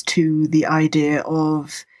resistance to the idea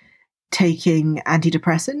of taking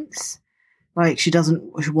antidepressants. Like, she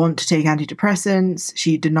doesn't want to take antidepressants.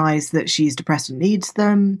 She denies that she's depressed and needs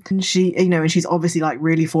them. And and she's obviously like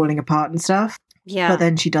really falling apart and stuff. Yeah. But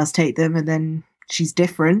then she does take them, and then she's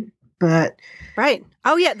different. But right.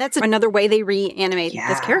 Oh yeah, that's another way they reanimate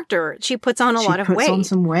this character. She puts on a lot of weight. She puts on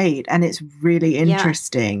some weight, and it's really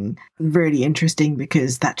interesting. Yeah. Really interesting,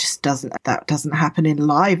 because that doesn't happen in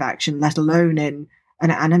live action, let alone in an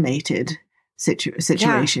animated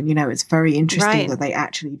situation. You know, it's very interesting that they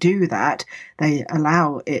actually do that. They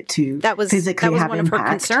allow it to physically have impact. That was one of her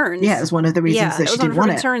concerns. Yeah, it was one of the reasons that she didn't want it. That was one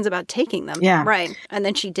of her concerns about taking them. Yeah. Right. And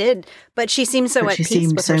then she did. But she seemed so at peace with herself. She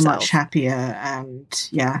seemed so much happier,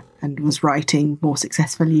 and was writing more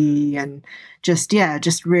successfully, and just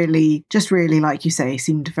really, like you say,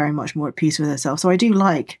 seemed very much more at peace with herself. So I do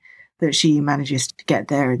like that she manages to get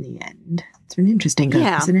there in the end. It's an interesting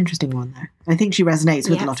It's an interesting one there. I think she resonates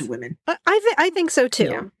with a lot of women. I think so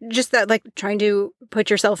too. Yeah. Just that, like, trying to put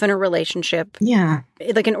yourself in a relationship. Yeah.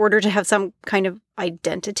 Like, in order to have some kind of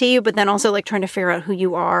identity, but then also like trying to figure out who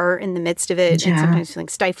you are in the midst of it, and sometimes feeling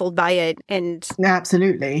stifled by it. And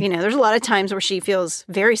absolutely, there's a lot of times where she feels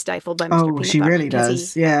very stifled by Mr. Peanut Butter. She really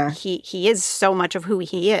does. He is so much of who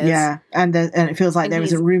he is. Yeah, and it feels like there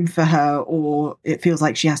isn't room for her, or it feels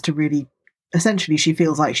like she has to really. Essentially, she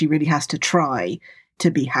feels like she really has to try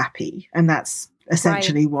to be happy, and that's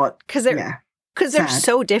essentially what. Because they're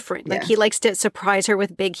so different. Like, he likes to surprise her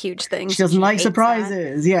with big, huge things. She doesn't like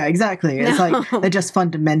surprises. That. Yeah, exactly. It's like they're just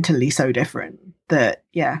fundamentally so different that,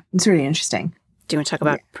 it's really interesting. Do you want to talk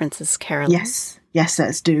about Princess Carolyn? Yes,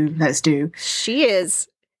 let's do. She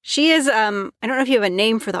is, I don't know if you have a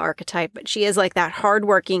name for the archetype, but she is like that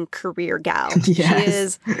hardworking career gal. Yes. She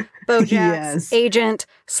is BoJack's agent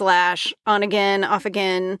 / on again, off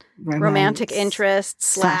again, romantic interest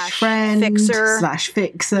 / friend /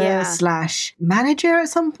 fixer / manager at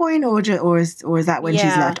some point, or is that when she's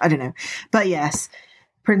left? I don't know. But yes,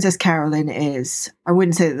 Princess Carolyn is, I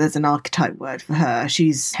wouldn't say that there's an archetype word for her.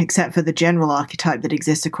 She's, except for the general archetype that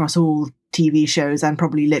exists across all TV shows and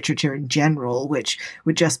probably literature in general, which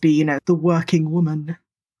would just be, the working woman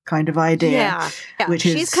kind of idea. Yeah. Which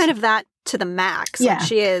she's kind of that to the max. Yeah. Like,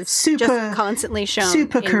 she is just constantly shown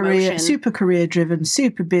super career driven,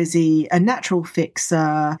 super busy, a natural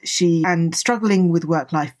fixer. And struggling with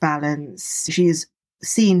work-life balance. She is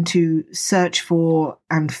seen to search for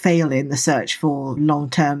and fail in the search for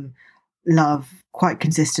long-term love quite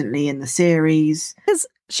consistently in the series.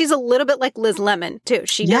 She's a little bit like Liz Lemon too.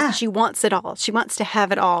 She wants it all. She wants to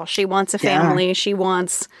have it all. She wants a family. Yeah. She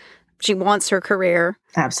wants her career.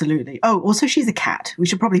 Absolutely. Oh, also she's a cat. We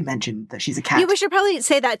should probably mention that she's a cat. Yeah, we should probably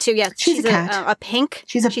say that too. Yeah, she's a cat. A pink.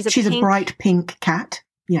 She's a bright pink cat.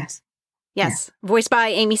 Yes. Yes. Yeah. Voiced by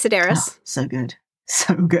Amy Sedaris. Oh, so good.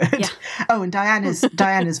 So good. Yeah. Oh, and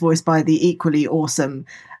Diana's voiced by the equally awesome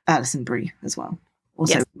Alison Brie as well.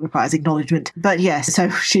 Also requires acknowledgement. But yes, so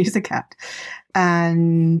she's a cat.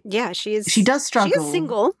 And she does struggle. She is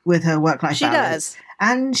single with her work-life balance. She does.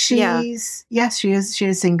 And she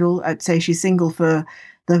is single. I'd say she's single for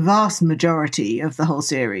the vast majority of the whole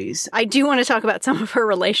series. I do want to talk about some of her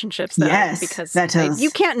relationships, though. Yes, because you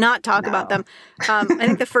can't not talk about them. I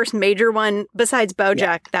think the first major one, besides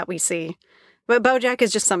BoJack, that we see. But BoJack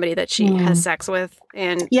is just somebody that she has sex with,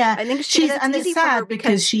 and I think it's sad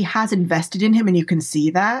because she has invested in him, and you can see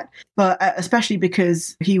that. But especially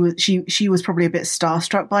because she was probably a bit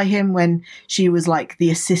starstruck by him when she was like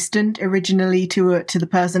the assistant originally to the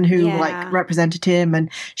person who like represented him, and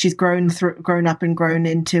she's grown up and grown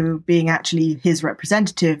into being actually his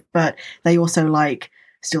representative. But they also like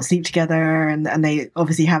still sleep together, and they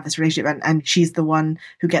obviously have this relationship, and she's the one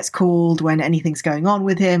who gets called when anything's going on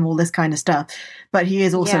with him, all this kind of stuff. But he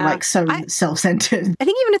is also like so self-centered. I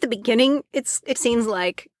think even at the beginning, it seems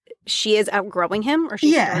like she is outgrowing him, or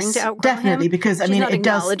she's starting to outgrow him. Definitely, because I mean, it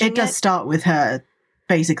does start with her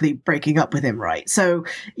basically breaking up with him, right? So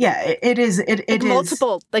it is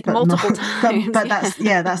multiple times. But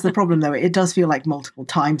that's the problem, though. It does feel like multiple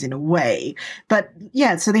times in a way. But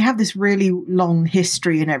so they have this really long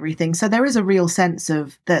history and everything. So there is a real sense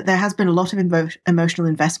of that there has been a lot of emotional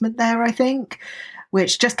investment there, I think,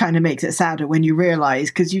 which just kind of makes it sadder when you realize,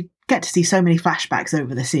 because you get to see so many flashbacks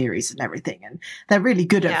over the series and everything, and they're really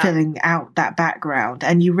good at filling out that background,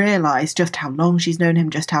 and you realize just how long she's known him,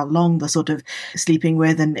 just how long the sort of sleeping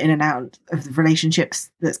with and in and out of the relationships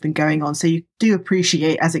that's been going on. So you do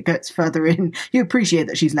appreciate, as it gets further in, you appreciate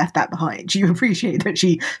that she's left that behind. You appreciate that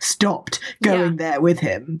she stopped going there with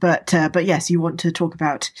him. But yes, you want to talk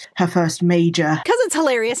about her first major, because it's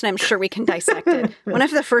hilarious, and I'm sure we can dissect it. One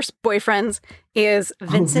of the first boyfriends is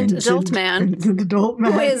Vincent Adult Man. Vincent Adult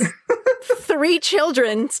Man. Who is 3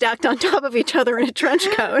 children stacked on top of each other in a trench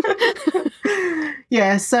coat.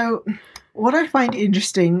 Yeah, so what I find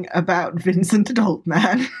interesting about Vincent Adult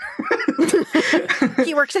Man...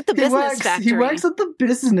 He works at the business factory. He works at the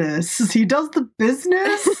business. He does the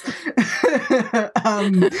business.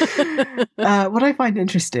 What I find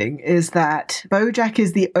interesting is that BoJack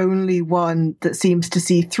is the only one that seems to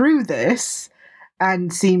see through this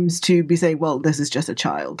and seems to be saying, well, this is just a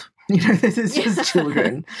child. This is just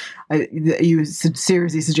children. Are you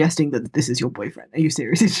seriously suggesting that this is your boyfriend? Are you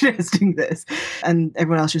seriously suggesting this? And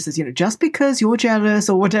everyone else just says, just because you're jealous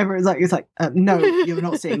or whatever. It's like, no, you're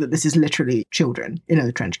not saying that this is literally children in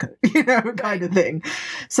a trench coat, kind of thing.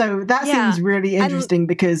 So that seems really interesting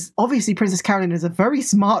because obviously Princess Caroline is a very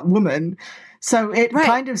smart woman. So it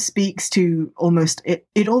kind of speaks to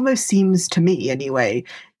it almost seems to me anyway,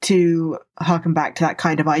 to harken back to that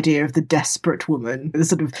kind of idea of the desperate woman, the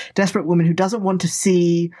sort of desperate woman who doesn't want to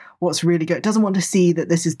see what's really good, doesn't want to see that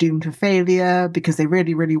this is doomed to failure because they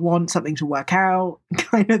really, really want something to work out,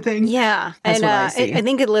 kind of thing. Yeah. And I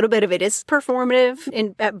think a little bit of it is performative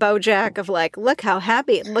at BoJack of like, look how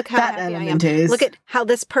happy I am. Look at how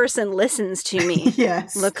this person listens to me.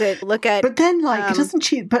 Yes. Look at. But then doesn't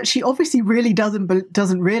she? But she obviously really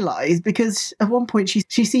doesn't realize, because at one point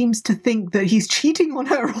she seems to think that he's cheating on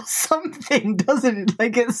her or something, doesn't it?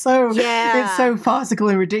 Like it's so farcical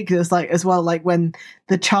and ridiculous. Like as well, like when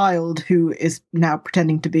the child who is now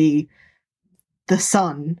pretending to be the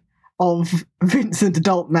son of Vincent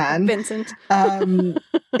Adult Man, will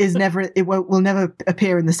never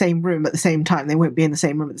appear in the same room at the same time. They won't be in the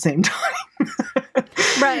same room at the same time.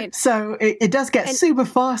 Right. So it does get super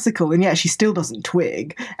farcical, and yet she still doesn't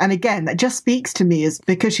twig. And again, that just speaks to me as,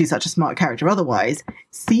 because she's such a smart character otherwise,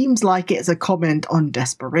 seems like it's a comment on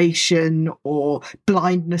desperation or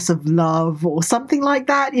blindness of love or something like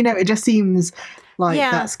that. It just seems like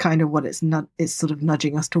that's kind of what it's sort of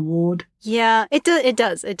nudging us toward. Yeah, it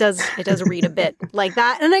does read a bit like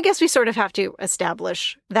that. And I guess we sort of have to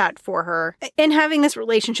establish that for her in having this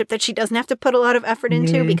relationship that she doesn't have to put a lot of effort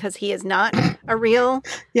into because he is not a real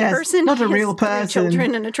person. Not a real person.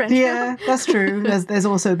 Children in a trench coat. Yeah, that's true. There's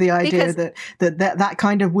also the idea that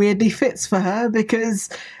kind of weirdly fits for her because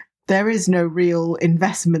there is no real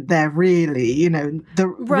investment there, really. The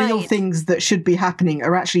real things that should be happening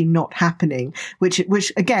are actually not happening, which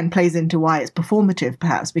again plays into why it's performative,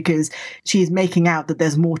 perhaps, because she's making out that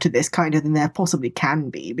there's more to this kind of than there possibly can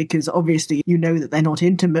be. Because obviously, that they're not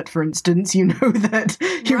intimate, for instance. You know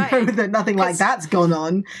that nothing like that's gone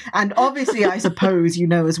on, and obviously, I suppose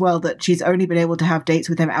as well that she's only been able to have dates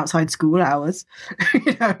with him outside school hours.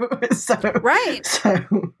 So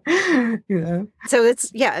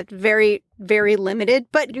it's very, very limited,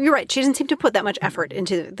 but you're right. She doesn't seem to put that much effort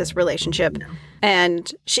into this relationship. No.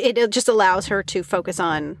 And it just allows her to focus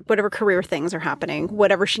on whatever career things are happening,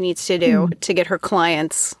 whatever she needs to do to get her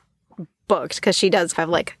clients booked, because she does have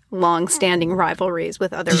like long-standing rivalries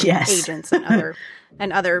with other agents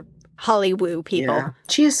and other Hollywood people. Yeah.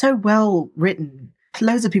 She is so well written.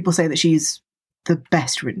 Loads of people say that she's the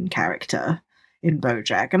best written character in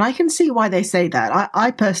BoJack, and I can see why they say that. I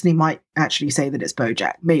personally might actually say that it's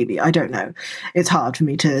BoJack. Maybe, I don't know. It's hard for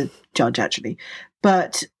me to judge, actually.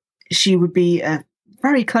 But she would be a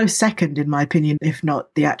very close second, in my opinion, if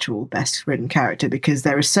not the actual best written character, because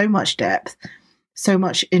there is so much depth, so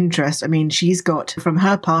much interest. I mean, she's got from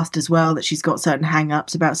her past as well that she's got certain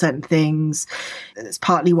hang-ups about certain things. It's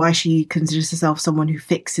partly why she considers herself someone who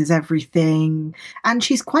fixes everything. And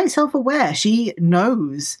she's quite self-aware. She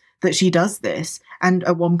knows that she does this, and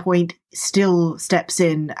at one point still steps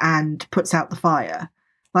in and puts out the fire.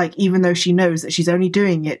 Like, even though she knows that she's only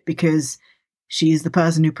doing it because she's the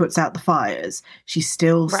person who puts out the fires, she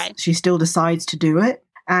still decides to do it.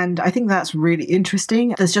 And I think that's really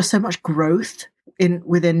interesting. There's just so much growth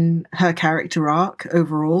within her character arc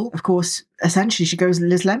overall. Of course, essentially she goes the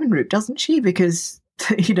Liz Lemon route, doesn't she? Because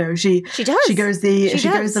she does. She goes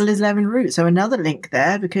the Liz Lemon route. So another link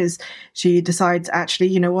there, because she decides, actually,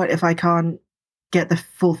 you know what, if I can't get the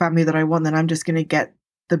full family that I want, then I'm just going to get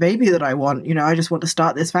the baby that I want. I just want to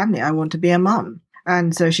start this family. I want to be a mum.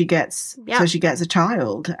 And so she gets a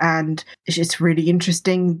child, and it's really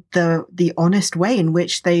interesting the honest way in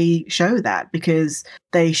which they show that, because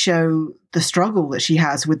they show the struggle that she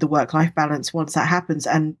has with the work-life balance once that happens,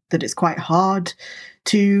 and that it's quite hard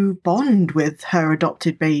to bond with her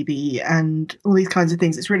adopted baby and all these kinds of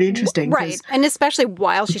things. It's really interesting. Right. And especially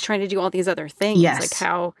while she's trying to do all these other things. Yes. Like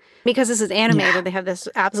how, because this is animated, they have this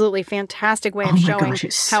absolutely fantastic way of showing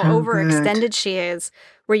how overextended she is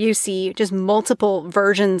where you see just multiple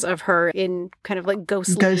versions of her in kind of like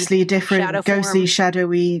ghostly different, ghostly,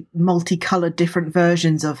 shadowy, multicolored different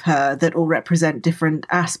versions of her that all represent different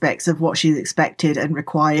aspects of what she's expected and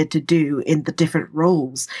required to do in the different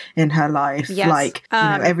roles in her life. Yes. Like,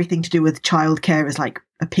 everything to do with childcare is like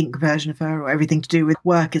a pink version of her, or everything to do with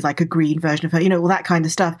work is like a green version of her, all that kind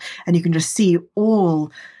of stuff. And you can just see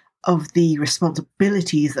all of the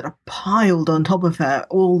responsibilities that are piled on top of her,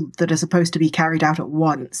 all that are supposed to be carried out at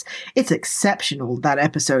once. It's exceptional, that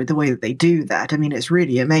episode, the way that they do that. I mean, it's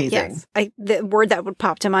really amazing. Yes. The word that would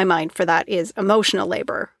pop to my mind for that is emotional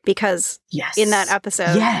labor, because in that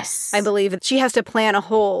episode, I believe that she has to plan a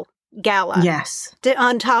whole gala. Yes.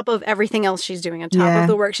 On top of everything else she's doing, on top of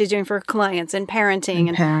the work she's doing for clients and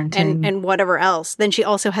parenting and whatever else. Then she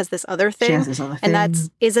also has this other thing. She has this other thing. And that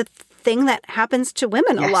is a thing that happens to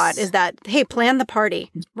women a lot, is that, hey, plan the party.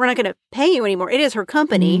 We're not going to pay you anymore. It is her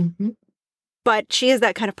company. But she is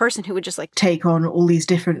that kind of person who would just like take on all these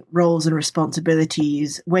different roles and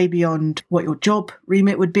responsibilities way beyond what your job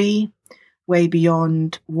remit would be, way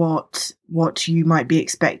beyond what you might be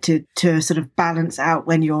expected to sort of balance out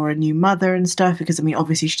when you're a new mother and stuff. Because, I mean,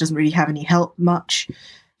 obviously she doesn't really have any help much.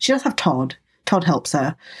 She does have Todd. Todd helps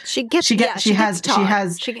her. She has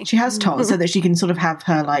Todd so that she can sort of have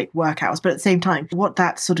her like workouts. But at the same time, what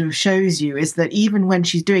that sort of shows you is that even when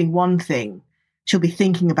she's doing one thing, she'll be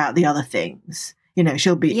thinking about the other things.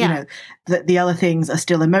 She'll be, that the other things are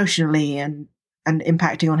still emotionally and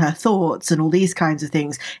impacting on her thoughts and all these kinds of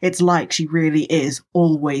things. It's like she really is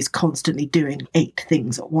always constantly doing 8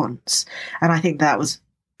 things at once. And I think that was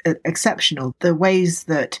exceptional. The ways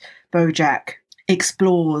that BoJack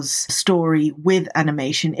explores story with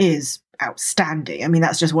animation is outstanding. I mean,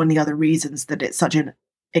 that's just one of the other reasons that it's such an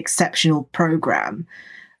exceptional program,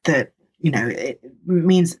 that it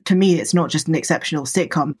means to me it's not just an exceptional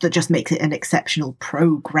sitcom that just makes it an exceptional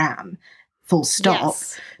program, full stop.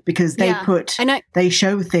 Because they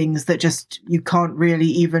show things that just you can't really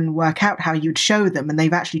even work out how you'd show them, and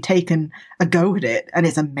they've actually taken a go at it, and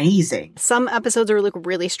it's amazing. Some episodes are like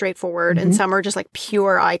really straightforward, and some are just like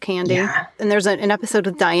pure eye candy. And there's an episode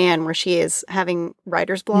with Diane where she is having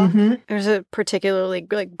writer's block. There's a particularly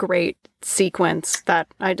like great sequence that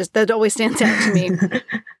always stands out to me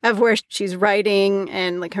of where she's writing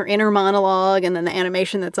and like her inner monologue, and then the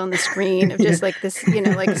animation that's on the screen of just like this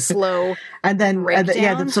like slow and then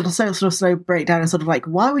the sort of slow breakdown, and sort of like,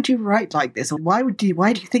 why would you write like this, or why do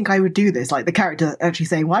you think I would do this, like the character actually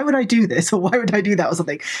saying, why would I do this, or why would I do that, or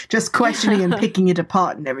something, just questioning and picking it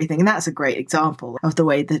apart and everything. And that's a great example of the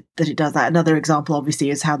way that it does that. Another example obviously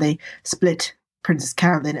is how they split Princess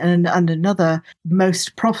Carolyn, and another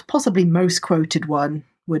possibly most quoted one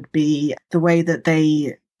would be the way that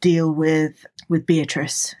they deal with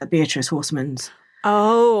Beatrice Horseman's.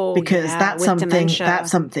 Oh, because that's something dementia.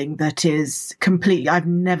 That's something that is completely. I've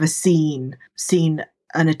never seen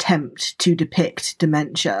an attempt to depict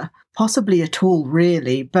dementia, possibly at all,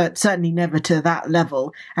 really, but certainly never to that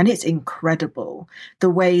level. And it's incredible the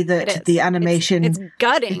way that the animation. It's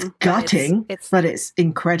gutting. It's gutting, but it's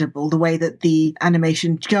incredible the way that the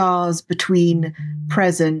animation jars between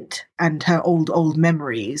present and her old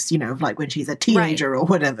memories, of like when she's a teenager or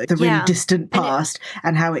whatever, the really distant past,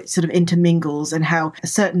 and how it sort of intermingles, and how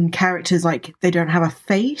certain characters, like, they don't have a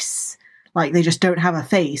face. Like, they just don't have a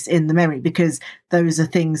face in the memory, because those are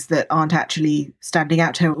things that aren't actually standing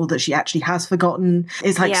out to her, or that she actually has forgotten.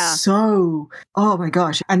 It's like so, oh my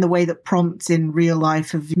gosh. And the way that prompts in real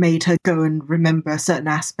life have made her go and remember certain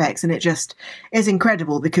aspects. And it just is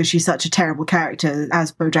incredible, because she's such a terrible character.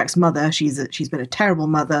 As BoJack's mother, she's been a terrible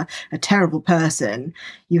mother, a terrible person.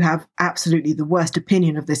 You have absolutely the worst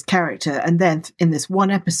opinion of this character. And then in this one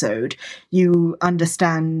episode, you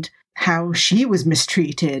understand how she was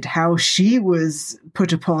mistreated, how she was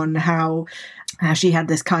put upon, how she had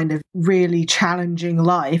this kind of really challenging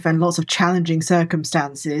life and lots of challenging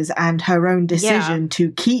circumstances, and her own decision to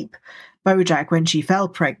keep BoJack when she fell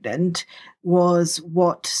pregnant was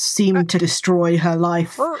what seemed to destroy her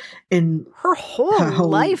life. Her whole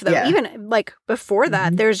life, though. Even like before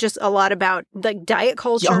that, there's just a lot about like diet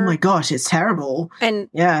culture. Oh my gosh, it's terrible. And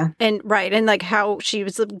like how she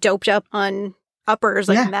was doped up on uppers,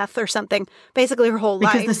 like meth or something, basically her whole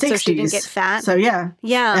life, because the 60s, so she didn't get fat. So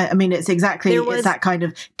I mean, it's exactly it's that kind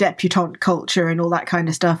of debutante culture and all that kind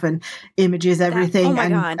of stuff, and images everything.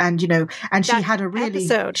 And she had a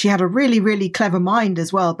really really clever mind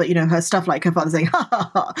as well. But her stuff, like her father saying,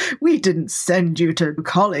 "Ha, we didn't send you to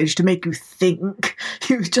college to make you think.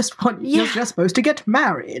 You're just supposed to get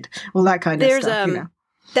married." All that kind of stuff.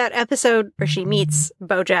 That episode where she meets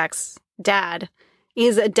BoJack's dad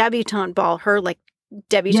is a debutante ball, her like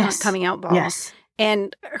debutante coming out ball. Yes.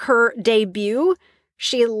 And her debut,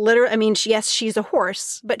 she literally, I mean, yes, she's a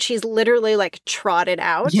horse, but she's literally like trotted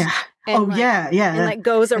out. Yeah. And And like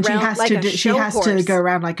goes around like a show horse. She has to go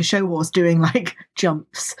around like a show horse doing like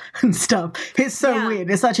jumps and stuff. It's so weird.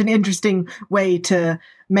 It's such an interesting way to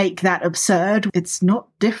make that absurd. It's not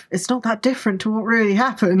that different to what really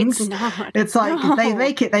happens. It's not. It's like they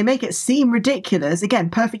make it seem ridiculous. Again,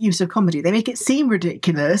 perfect use of comedy. They make it seem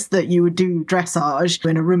ridiculous that you would do dressage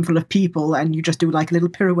in a room full of people and you just do like a little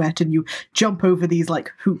pirouette and you jump over these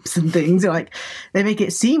like hoops and things. Like they make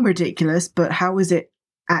it seem ridiculous, but how is it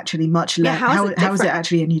actually much less? How is it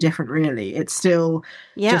actually any different, really? It's still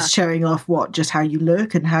just showing off just how you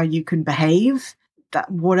look and how you can behave. That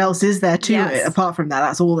what else is there to it apart from that?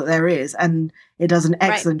 That's all that there is, and it does an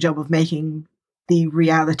excellent job of making the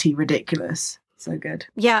reality ridiculous. So good.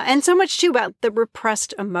 Yeah, and so much too about the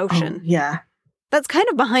repressed emotion. That's kind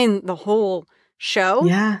of behind the whole show.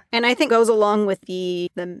 Yeah, and I think goes along with the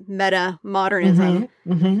meta modernism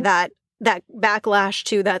that backlash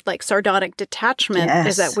to that like sardonic detachment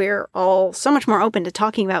is that we're all so much more open to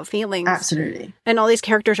talking about feelings. Absolutely. And all these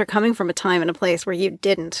characters are coming from a time and a place where you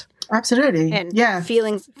didn't. Absolutely. And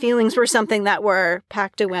feelings were something that were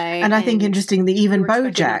packed away. And I think interestingly, even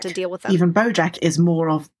BoJack is more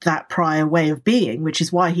of that prior way of being, which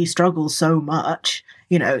is why he struggles so much.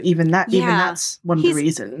 You know, even that's one of the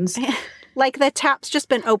reasons. Like the tap's just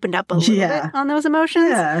been opened up a little bit on those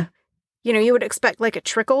emotions. Yeah. You know, you would expect like a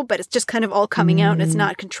trickle, but it's just kind of all coming out and it's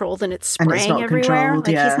not controlled and it's spraying everywhere.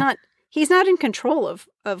 Like he's not in control of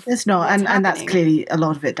it's not, and that's clearly a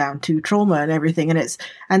lot of it down to trauma and everything.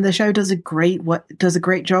 And the show does a great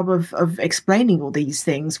job of explaining all these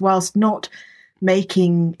things whilst not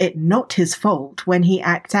making it not his fault when he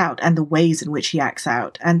acts out and the ways in which he acts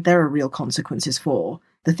out. And there are real consequences for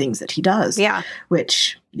the things that he does. Yeah.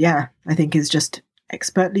 Which, I think is just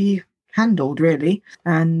expertly handled, really.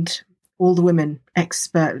 And all the women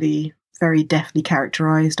expertly, very deftly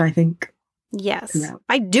characterized, I think. Yes. Throughout.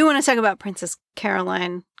 I do want to talk about Princess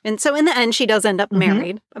Caroline. And so in the end, she does end up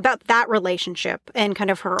married. About that relationship and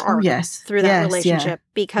kind of her arc through that relationship.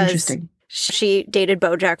 Because she dated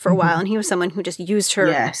BoJack for a while and he was someone who just used her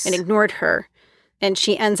and ignored her. And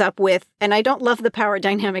she ends up with, and I don't love the power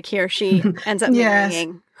dynamic here, she ends up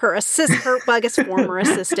marrying her former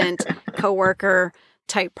assistant, co-worker,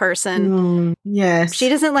 type person. Yes. She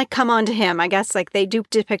doesn't like come on to him. I guess like they do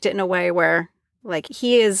depict it in a way where like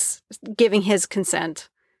he is giving his consent.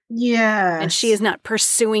 Yeah. And she is not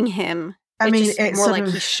pursuing him. It's more like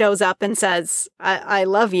he shows up and says, I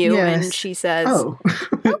love you. Yes. And she says, oh,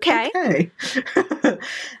 okay.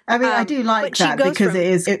 I do like that because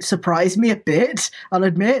it surprised me a bit, I'll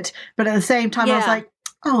admit. But at the same time, I was like,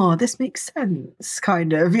 oh, this makes sense,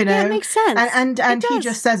 kind of, you know. Yeah, it makes sense. And he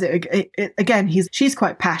just says it again. She's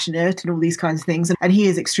quite passionate and all these kinds of things, and he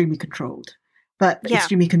is extremely controlled, but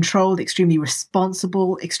extremely controlled, extremely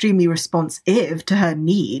responsible, extremely responsive to her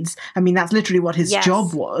needs. I mean, that's literally what his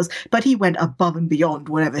job was. But he went above and beyond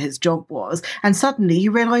whatever his job was, and suddenly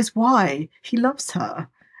you realise why he loves her.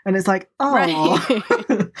 And it's like, oh. Right.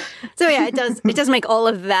 So it does make all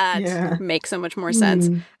of that make so much more sense.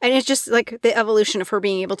 And it's just like the evolution of her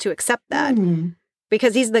being able to accept that.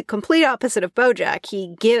 Because he's the complete opposite of BoJack.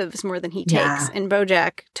 He gives more than he takes. And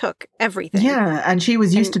BoJack took everything. Yeah, and she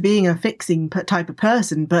was used to being a fixing type of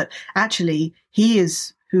person, but actually he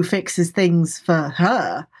is who fixes things for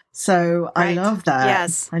her. So I love that.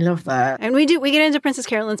 Yes. I love that. And we get into Princess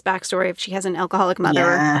Caroline's backstory if she has an alcoholic mother.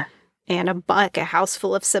 Yeah. And a house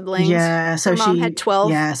full of siblings. Yeah, so her mom had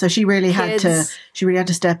 12. Yeah, so she really kids. had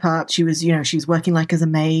to step up. She was working like as a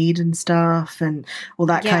maid and stuff and all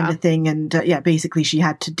that kind of thing. And basically she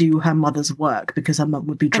had to do her mother's work because her mum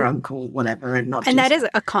would be drunk or whatever and not. And that is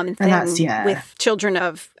a common thing with children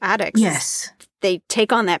of addicts. Yes. They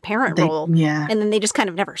take on that parent role, and then they just kind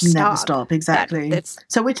of never stop. Never stop, exactly.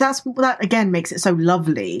 That again makes it so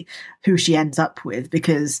lovely who she ends up with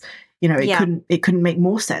because. You know, it couldn't make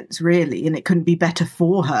more sense, really, and it couldn't be better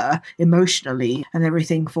for her emotionally and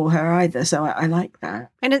everything for her either. So I like that.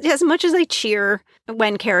 And as much as I cheer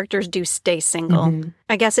when characters do stay single,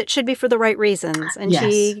 I guess it should be for the right reasons. And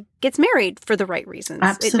she gets married for the right reasons.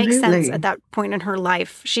 Absolutely. It makes sense at that point in her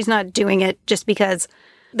life. She's not doing it just because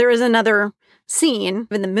there is another scene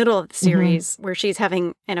in the middle of the series where she's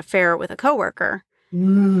having an affair with a coworker.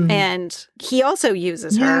 And he also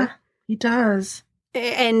uses her. Yeah, he does.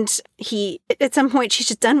 And at some point, she's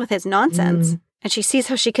just done with his nonsense. And she sees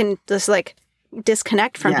how she can just, like,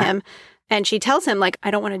 disconnect from him. And she tells him, like, I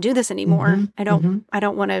don't want to do this anymore. I don't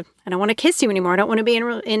want to kiss you anymore. I don't want to be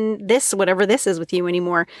in this, whatever this is with you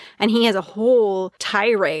anymore. And he has a whole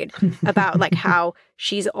tirade about like how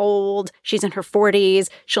she's old, she's in her 40s,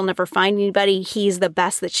 she'll never find anybody. He's the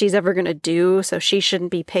best that she's ever going to do, so she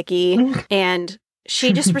shouldn't be picky. And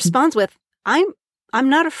she just responds with, I'm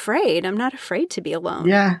not afraid. I'm not afraid to be alone.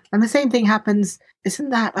 Yeah. And the same thing happens,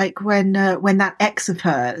 isn't that like when that ex of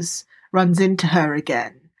hers runs into her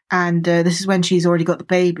again? And this is when she's already got the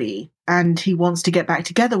baby, and he wants to get back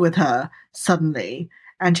together with her suddenly.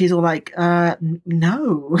 And she's all like,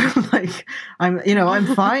 no, like,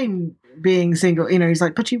 I'm fine being single. He's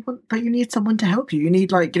like, but you need someone to help you. You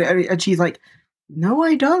need and she's like, no,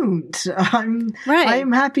 I don't. I'm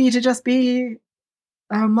happy to just be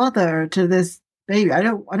a mother to this baby. I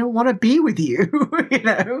don't want to be with you,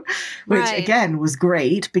 which again was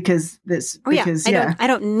great because I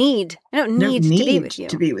don't need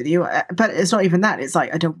to be with you. But it's not even that. It's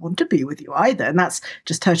like, I don't want to be with you either. And that's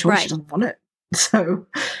just her choice. Right. She doesn't want it. So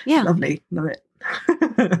lovely. Love it.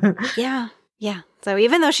 Yeah. So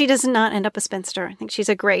even though she does not end up a spinster, I think she's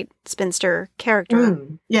a great spinster character.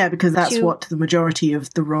 Yeah, because that's what the majority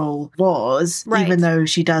of the role was, even though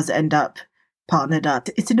she does end up partnered up.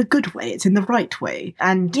 It's in a good way. It's in the right way.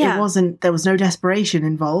 And there was no desperation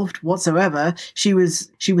involved whatsoever. She was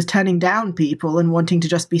turning down people and wanting to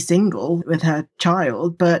just be single with her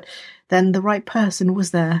child, but then the right person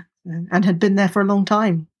was there and had been there for a long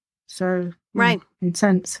time. So made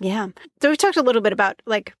sense. Yeah. So we talked a little bit about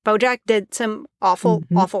like BoJack did some awful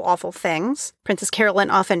things. Princess Carolyn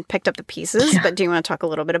often picked up the pieces, but do you want to talk a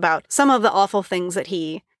little bit about some of the awful things that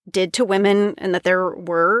he did to women and that there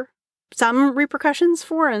were some repercussions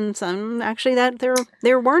for, and some actually that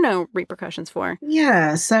there were no repercussions for?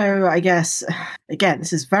 Yeah, so I guess again,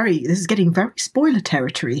 this is getting very spoiler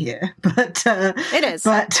territory here, but it is.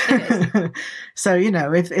 But it is. So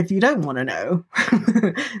if you don't want to know,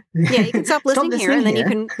 you can stop listening here, and then you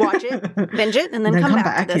can watch it, binge it, and then come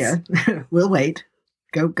back to this. Yeah. We'll wait.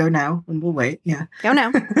 Go now, and we'll wait. Yeah, go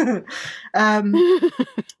now.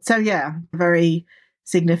 So yeah, very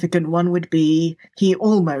significant one would be he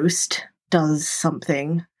almost does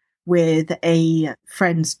something with a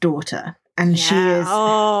friend's daughter, and she is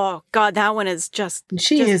that one is just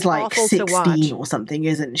like 16 or something,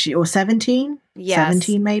 isn't she? Or 17? Yes.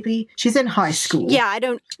 17 maybe. She's in high school. Yeah,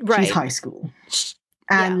 She's high school.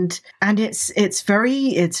 And it's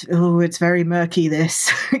very murky,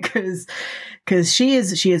 this, because she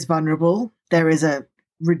is vulnerable. There is a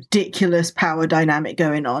ridiculous power dynamic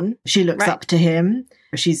going on. She looks up to him.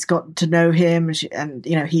 She's got to know him, and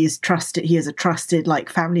he is trusted. He is a trusted, like,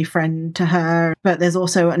 family friend to her. But there's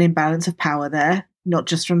also an imbalance of power there, not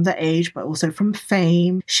just from the age, but also from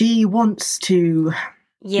fame. She wants to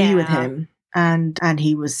be with him, and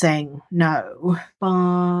he was saying no.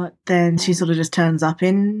 But then she sort of just turns up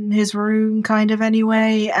in his room, kind of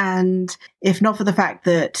anyway. And if not for the fact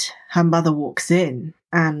that her mother walks in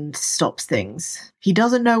and stops things, he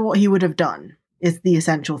doesn't know what he would have done, is the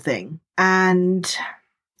essential thing. And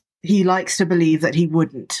he likes to believe that he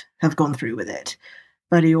wouldn't have gone through with it,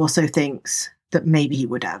 but he also thinks that maybe he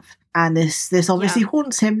would have. And this obviously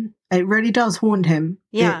haunts him. It really does haunt him.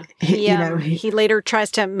 Yeah. He later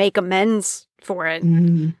tries to make amends for it,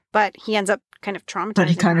 but he ends up kind of traumatizing her. But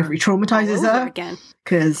he kind of re-traumatizes her again.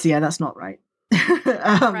 Because, that's not right.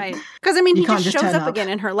 Right. Because, he just shows up again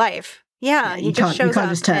in her life. Yeah, he just shows up.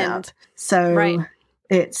 Just turn up. So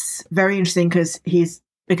it's very interesting because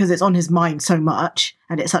it's on his mind so much,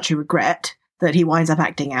 and it's such a regret that he winds up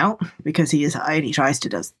acting out because he only tries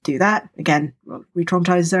to do that. Again,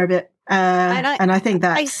 re-traumatizes her a bit. And I think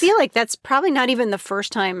that... I feel like that's probably not even the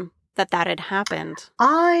first time that had happened.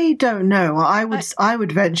 I don't know. I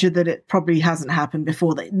would venture that it probably hasn't happened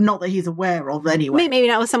before. Not that he's aware of anyway. Maybe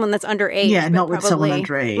not with someone that's underage. Yeah, not with someone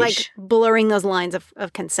underage. Like blurring those lines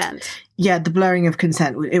of consent. Yeah, the blurring of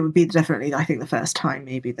consent, it would be definitely, I think, the first time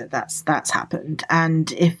maybe that's happened.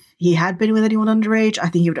 And if he had been with anyone underage, I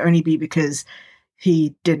think it would only be because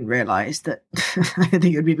he didn't realise that. I think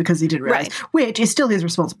it would be because he didn't realise, which is still his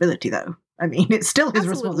responsibility, though. It's still his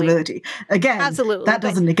responsibility. Again, that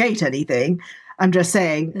doesn't negate anything. I'm just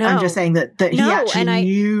saying. No. I'm just saying that he actually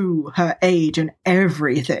knew her age and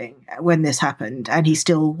everything when this happened, and he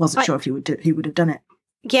still wasn't sure if he would have done it.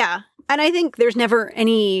 Yeah, and I think there's never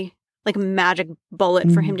any like magic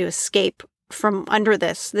bullet for him to escape from under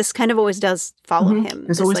this. This kind of always does follow him.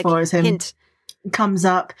 This always follows him. Hint. Comes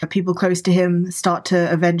up, people close to him start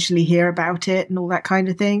to eventually hear about it and all that kind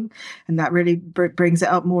of thing, and that really brings it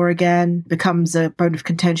up more again, becomes a bone of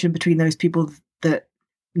contention between those people that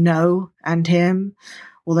know and him,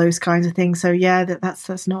 all those kinds of things. So yeah,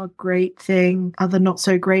 that's not a great thing. Other not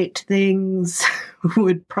so great things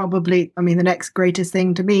would probably, I mean, the next greatest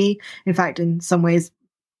thing to me, in fact, in some ways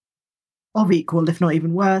of equal, if not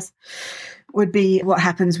even worse, would be what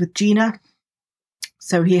happens with Gina.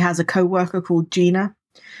 So he has a co-worker called Gina,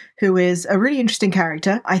 who is a really interesting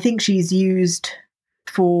character. I think she's used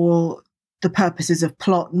for the purposes of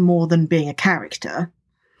plot more than being a character,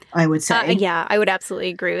 I would say. Yeah, I would absolutely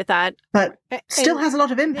agree with that. But still has a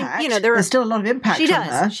lot of impact. There's still a lot of impact on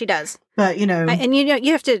her. She does. But, you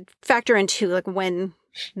have to factor into like when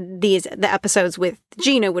the episodes with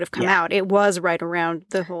Gina would have come out. It was right around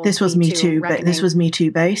the whole This was Me Too, but this was Me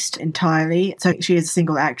Too based entirely. So she is a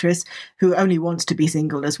single actress who only wants to be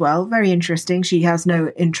single as well. Very interesting. She has no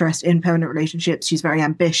interest in permanent relationships. She's very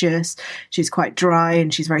ambitious. She's quite dry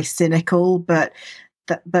and she's very cynical, but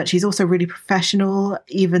she's also really professional,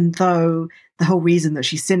 even though the whole reason that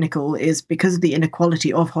she's cynical is because of the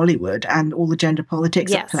inequality of Hollywood and all the gender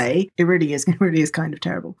politics at play. It really is kind of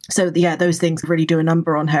terrible. So yeah, those things really do a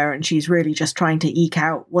number on her, and she's really just trying to eke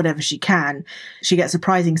out whatever she can. She gets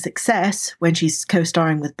surprising success when she's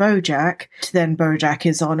co-starring with BoJack. Then BoJack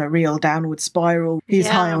is on a real downward spiral. He's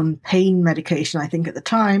high on pain medication, I think, at the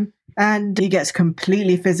time. And he gets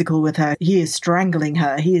completely physical with her. He is strangling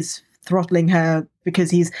her. He is throttling her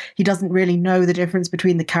because he doesn't really know the difference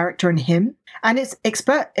between the character and him. And it's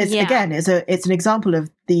an example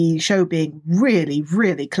of the show being really,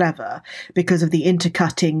 really clever because of the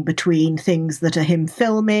intercutting between things that are him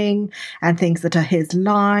filming and things that are his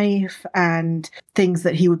life and things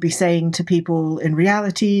that he would be saying to people in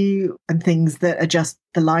reality and things that are just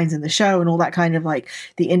the lines in the show and all that kind of like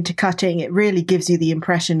the intercutting. It really gives you the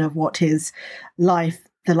impression of what his life,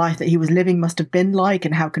 the life that he was living must have been like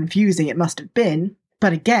and how confusing it must have been.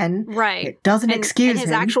 But again, it doesn't excuse his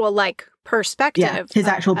him. Actual perspective. Yeah, his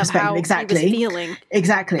actual perspective, how exactly. He was feeling.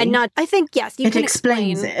 Exactly. And not, I think, yes, you can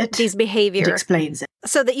explain these behavior. It explains it.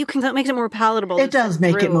 So that you can, that makes it more palatable. It does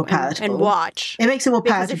make it more palatable. And watch. It makes it more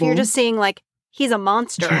palatable. Because if you're just seeing like, he's a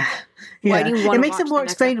monster. Why do you want to It makes it more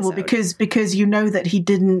explainable because you know that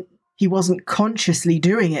he wasn't consciously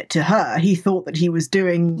doing it to her. He thought that he was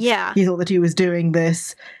doing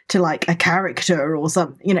this to like a character or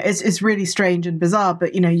something. You know, it's really strange and bizarre,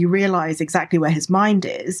 but you know, you realize exactly where his mind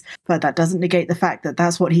is, but that doesn't negate the fact that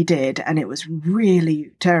that's what he did. And it was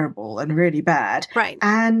really terrible and really bad. Right.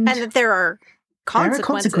 And that there are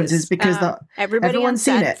consequences because everyone's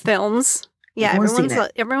seen it. Films. Yeah.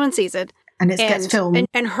 Everyone sees it. And it gets filmed.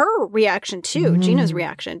 And her reaction too, Gina's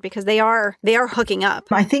reaction, because they are hooking up.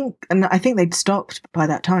 I think they'd stopped by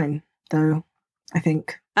that time, though. I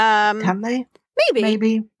think. Haven't they?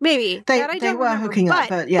 Maybe. They were hooking up,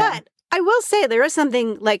 but yeah. But I will say there is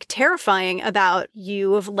something like terrifying about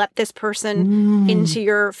you have let this person into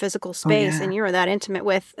your physical space and you're that intimate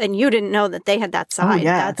with, and you didn't know that they had that side. Oh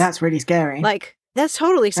yeah, that's really scary. Like, that's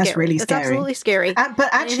totally scary. That's really scary. That's absolutely scary. But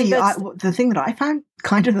actually, the thing that I found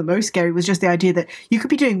kind of the most scary was just the idea that you could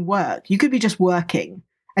be doing work. You could be just working,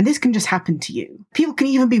 and this can just happen to you. People can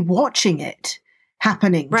even be watching it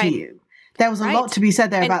happening to you. There was a lot to be said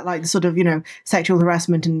there about like the sort of, you know, sexual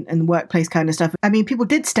harassment and workplace kind of stuff. I mean, people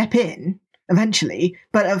did step in eventually,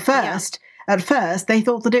 but at first they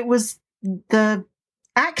thought that it was the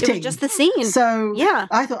acting. It was just the scene. So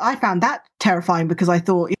I found that terrifying because I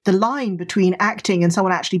thought the line between acting and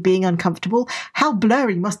someone actually being uncomfortable, how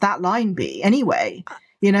blurry must that line be anyway?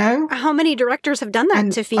 You know? How many directors have done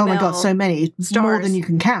that to female Oh my God, so many. Stars. More than you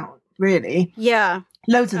can count, really. Yeah.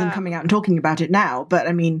 Loads of them coming out and talking about it now, but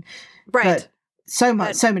I mean... Right. But so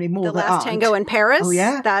many more The Last Tango in Paris. Oh,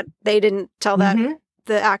 yeah? That they didn't tell that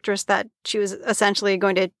the actress that she was essentially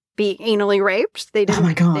going to be anally raped. They didn't, oh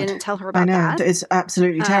my God. They didn't tell her about I know. that. It's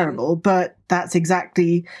absolutely terrible, but that's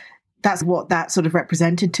what that sort of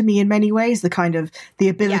represented to me in many ways, the kind of the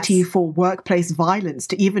ability for workplace violence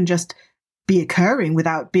to even just be occurring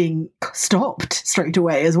without being stopped straight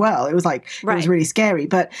away as well. It was like, it was really scary.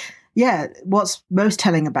 But yeah, what's most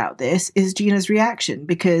telling about this is Gina's reaction,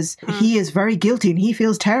 because he is very guilty and he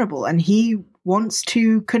feels terrible and he wants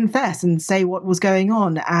to confess and say what was going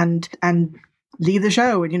on and leave the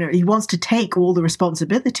show. And, you know, he wants to take all the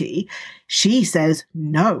responsibility. She says,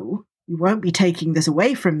 no, you won't be taking this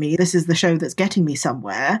away from me. This is the show that's getting me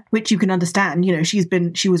somewhere, which you can understand. You know,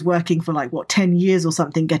 she was working for like, 10 years or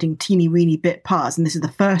something, getting teeny weeny bit parts. And this is the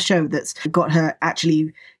first show that's got her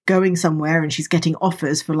actually going somewhere and she's getting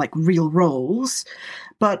offers for like real roles.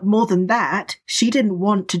 But more than that, she didn't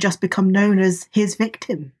want to just become known as his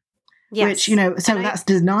victim. Yes. Which, so that's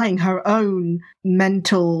denying her own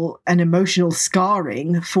mental and emotional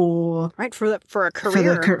scarring for for a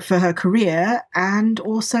career. For her career, and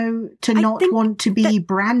also to not want to be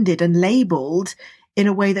branded and labeled in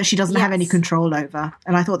a way that she doesn't have any control over.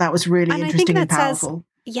 And I thought that was really interesting and powerful.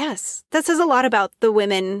 That says a lot about the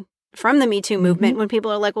women from the Me Too movement when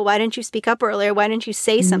people are like, well, why didn't you speak up earlier? Why didn't you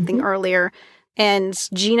say something earlier? And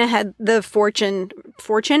Gina had the fortune,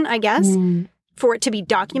 I guess, for it to be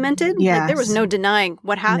documented. Yes. Like, there was no denying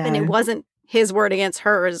what happened. No. It wasn't his word against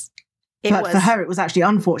hers. But for her, it was actually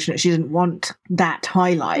unfortunate. She didn't want that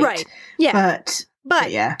highlight. Right. Yeah.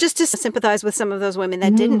 But yeah. Just to sympathize with some of those women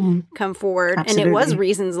that didn't come forward. Absolutely. And it was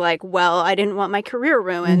reasons like, well, I didn't want my career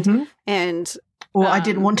ruined. And or I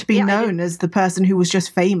didn't want to be known as the person who was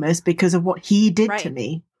just famous because of what he did to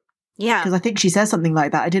me. Yeah. Because I think she says something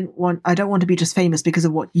like that. I don't want to be just famous because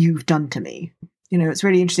of what you've done to me. It's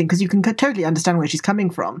really interesting because you can totally understand where she's coming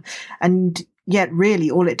from. And yet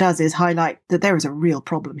really all it does is highlight that there is a real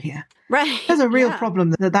problem here. Right. There's a real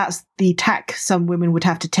problem that's the tack some women would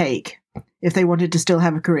have to take if they wanted to still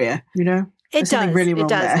have a career, It does. Really wrong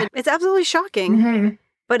there. It's absolutely shocking.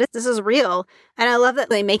 But this is real. And I love that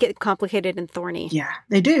they make it complicated and thorny. Yeah,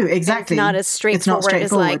 they do. Exactly. It's not as straightforward.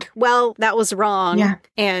 It's like, well, that was wrong. Yeah.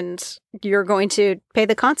 And you're going to pay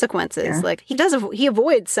the consequences. Yeah. Like, he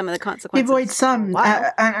avoids some of the consequences. He avoids some.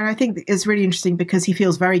 And I think it's really interesting because he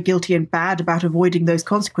feels very guilty and bad about avoiding those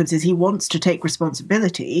consequences. He wants to take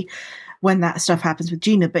responsibility when that stuff happens with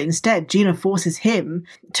Gina, but instead Gina forces him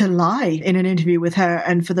to lie in an interview with her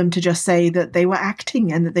and for them to just say that they were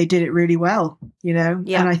acting and that they did it really well, Yeah.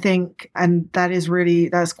 And I think, and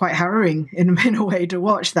that's quite harrowing in a way to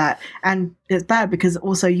watch that. And it's bad because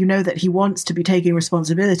also that he wants to be taking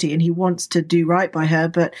responsibility and he wants to do right by her,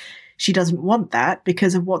 but she doesn't want that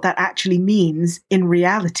because of what that actually means in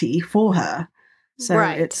reality for her. So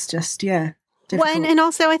it's just, difficult. And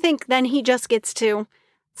also I think then he just gets to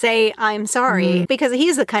say, I'm sorry, because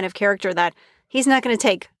he's the kind of character that he's not going to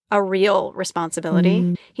take a real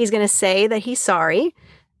responsibility. He's going to say that he's sorry.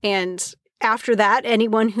 And after that,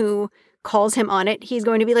 anyone who calls him on it, he's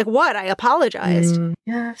going to be like, what? I apologized.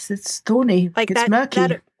 Yes, it's thorny. Like it's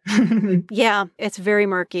murky. Yeah, it's very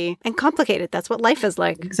murky and complicated. That's what life is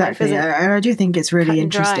like. Exactly. And I do think it's really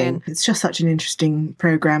interesting. It's just such an interesting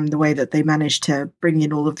program, the way that they managed to bring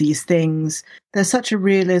in all of these things. There's such a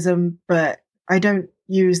realism, but I don't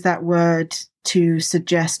use that word to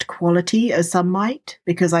suggest quality as some might,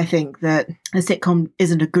 because I think that a sitcom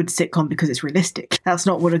isn't a good sitcom because it's realistic. That's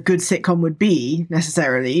not what a good sitcom would be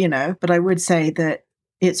necessarily, But I would say that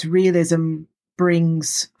its realism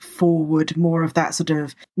brings forward more of that sort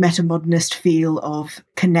of metamodernist feel of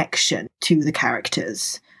connection to the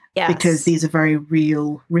characters. Yes. Because these are very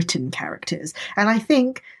real written characters. And I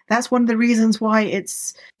think that's one of the reasons why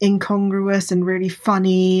it's incongruous and really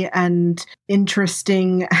funny and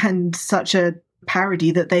interesting and such a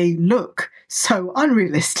parody that they look so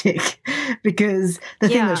unrealistic, because the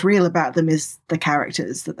thing that's real about them is the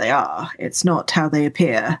characters that they are. It's not how they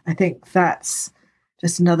appear. I think that's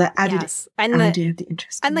just another added idea of the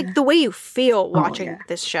interest. And like the way you feel watching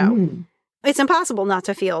this show. It's impossible not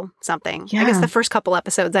to feel something. Yeah. I guess the first couple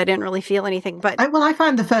episodes, I didn't really feel anything. But I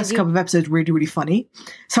found the first couple of episodes really, really funny.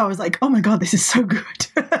 So I was like, oh my God, this is so good.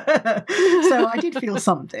 So I did feel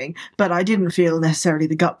something, but I didn't feel necessarily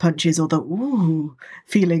the gut punches or the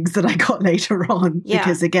feelings that I got later on. Yeah.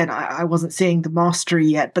 Because again, I wasn't seeing the mastery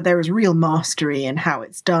yet, but there is real mastery in how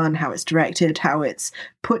it's done, how it's directed, how it's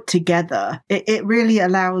put together. It really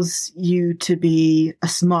allows you to be a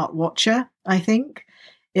smart watcher, I think.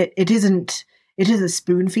 It isn't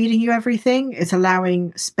spoon feeding you everything. It's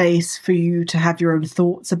allowing space for you to have your own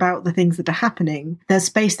thoughts about the things that are happening. There's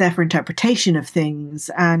space there for interpretation of things.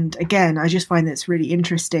 And again, I just find that it's really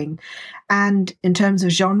interesting. And in terms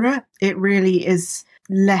of genre, it really is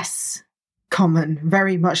less common,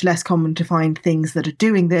 very much less common to find things that are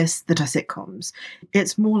doing this that are sitcoms.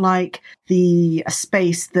 It's more like the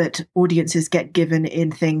space that audiences get given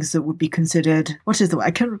in things that would be considered, what is the word?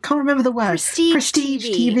 I can't remember the word. Prestige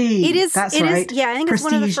TV. It is. That's right. Yeah, I think it's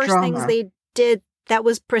one of the first things they did that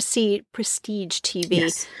was prestige TV.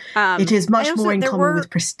 Yes. It is much more in common with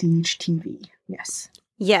prestige TV. Yes.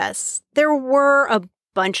 Yes. There were a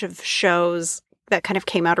bunch of shows that kind of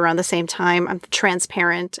came out around the same time. I'm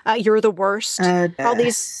Transparent. You're the Worst. All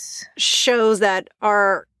these shows that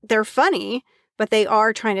they're funny, but they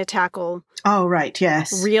are trying to tackle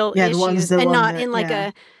real issues, and not in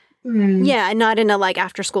like not in a like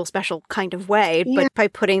after school special kind of way, but by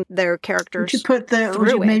putting their characters Would you put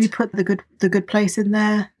the Good Place in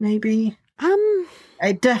there, maybe?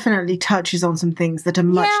 It definitely touches on some things that are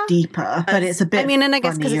much deeper, but it's a bit and I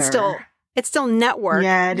guess because it's still network.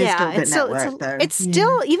 Yeah, it is still a bit network, though. It's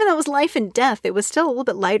still, even though it was life and death, it was still a little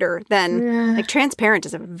bit lighter than, like, Transparent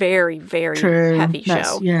is a very, very heavy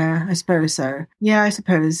show. Yeah, I suppose so. Yeah, I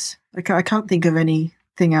suppose. Like, I can't think of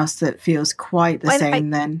anything else that feels quite the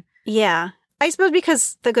same then. Yeah. I suppose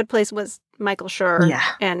because The Good Place was Michael Schur. Yeah.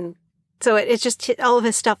 And so it's just, all of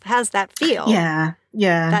his stuff has that feel. Yeah.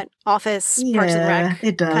 Yeah. That Office, Parks and Rec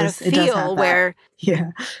it does. kind of feel where...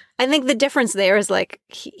 Yeah. I think the difference there is, like,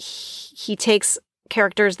 he takes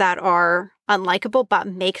characters that are unlikable but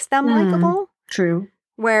makes them likable. True.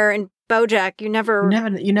 Where in BoJack, you never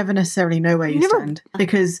necessarily know where you stand,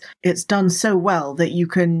 because it's done so well that you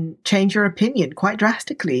can change your opinion quite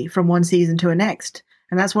drastically from one season to the next.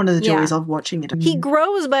 And that's one of the joys of watching it. He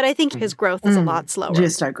grows, but I think his growth is a lot slower.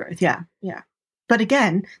 Just slow growth, yeah. But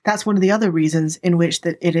again, that's one of the other reasons in which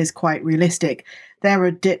that it is quite realistic. There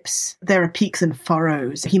are dips, there are peaks and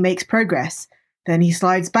furrows. He makes progress, then he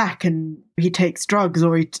slides back and he takes drugs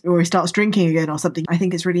or he starts drinking again or something. I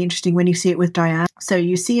think it's really interesting when you see it with Diane. So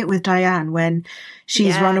you see it with Diane when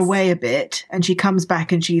she's run away a bit and she comes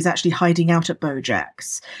back and she's actually hiding out at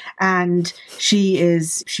BoJack's. And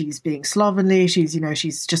she's being slovenly.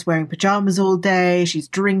 She's just wearing pajamas all day. She's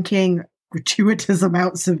drinking gratuitous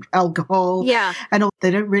amounts of alcohol. Yeah. And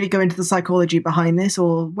they don't really go into the psychology behind this,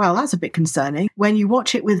 or, well, that's a bit concerning. When you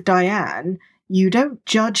watch it with Diane, you don't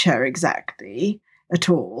judge her exactly at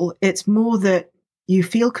all. It's more that you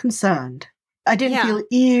feel concerned. I didn't feel,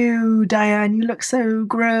 ew, Diane, you look so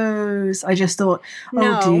gross. I just thought,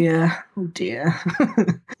 oh dear.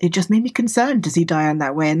 It just made me concerned to see Diane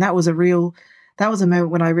that way. And that was a moment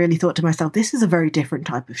when I really thought to myself, this is a very different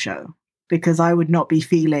type of show. Because I would not be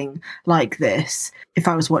feeling like this if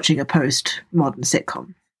I was watching a post-modern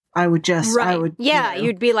sitcom.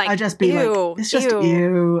 You'd be like, I'd just be ew, like, it's just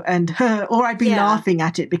ew, and or I'd be laughing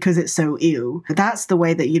at it because it's so ew. That's the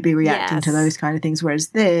way that you'd be reacting to those kind of things.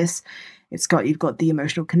 Whereas this, you've got the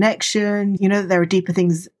emotional connection. You know that there are deeper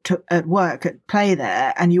things at play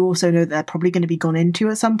there, and you also know that they're probably going to be gone into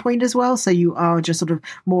at some point as well. So you are just sort of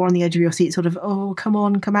more on the edge of your seat, sort of, oh, come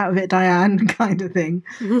on, come out of it, Diane, kind of thing.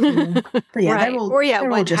 But they're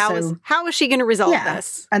all just how is she going to resolve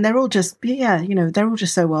this? And they're all just they're all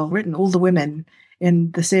just so well written. All the women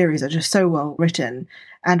in the series are just so well written,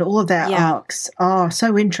 and all of their arcs are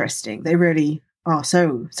so interesting. They really are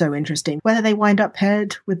so interesting. Whether they wind up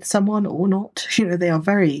paired with someone or not, they are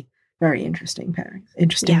very, very interesting pairings.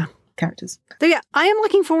 Interesting characters. So I am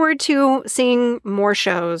looking forward to seeing more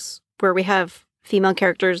shows where we have female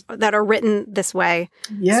characters that are written this way.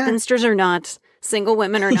 Yeah. Spinsters or not, single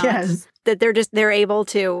women or not. Yes. That we're able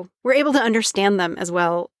to understand them as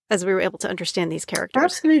well as we were able to understand these characters.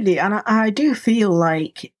 Absolutely. And I do feel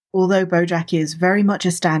like, although BoJack is very much a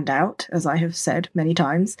standout, as I have said many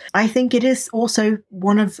times, I think it is also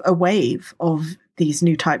one of a wave of these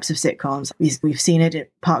new types of sitcoms. We've seen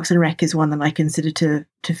it. Parks and Rec is one that I consider to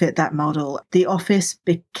fit that model. The Office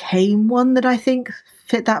became one that I think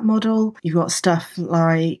fit that model. You've got stuff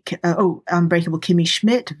like, Unbreakable Kimmy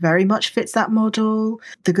Schmidt very much fits that model.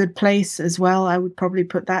 The Good Place as well, I would probably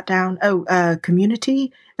put that down.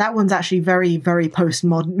 Community, that one's actually very, very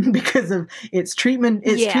postmodern because of its treatment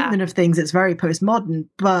of things. It's very postmodern,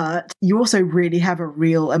 but you also really have a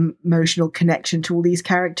real emotional connection to all these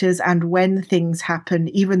characters. And when things happen,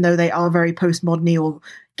 even though they are very postmodern or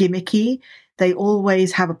gimmicky, they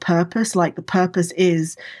always have a purpose. Like the purpose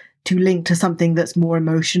is to link to something that's more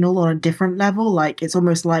emotional on a different level. Like it's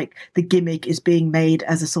almost like the gimmick is being made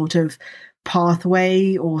as a sort of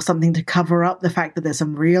pathway or something to cover up the fact that there's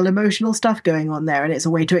some real emotional stuff going on there, and it's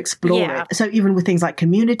a way to explore it. So even with things like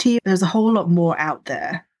Community, there's a whole lot more out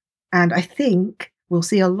there, and I think we'll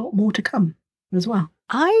see a lot more to come as well.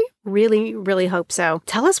 I really, really hope so.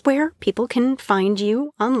 Tell us where people can find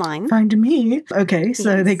you online. Find me? Okay,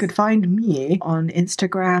 so they could find me on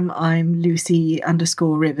Instagram. I'm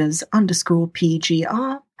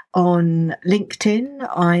Lucy_Rivers_PGR. On LinkedIn,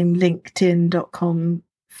 I'm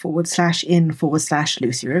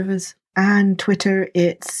linkedin.com/in/Lucy Rivers. And Twitter,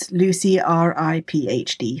 it's Lucy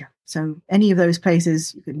RIPHD. So any of those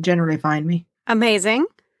places, you can generally find me. Amazing.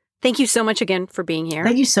 Thank you so much again for being here.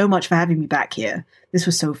 Thank you so much for having me back here. This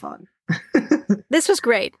was so fun. This was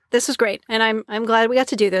great. And I'm glad we got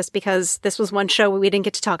to do this, because this was one show we didn't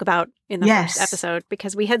get to talk about in the first episode,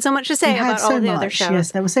 because we had so much to say about all the other shows.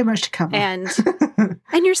 Yes, there was so much to cover. And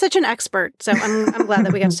you're such an expert. So I'm glad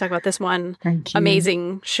that we got to talk about this one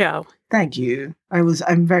amazing show. Thank you.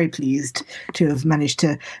 I'm very pleased to have managed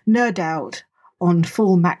to nerd out on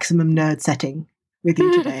full maximum nerd setting with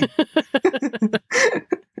you today.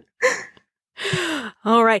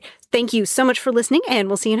 All right. Thank you so much for listening, and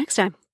we'll see you next time.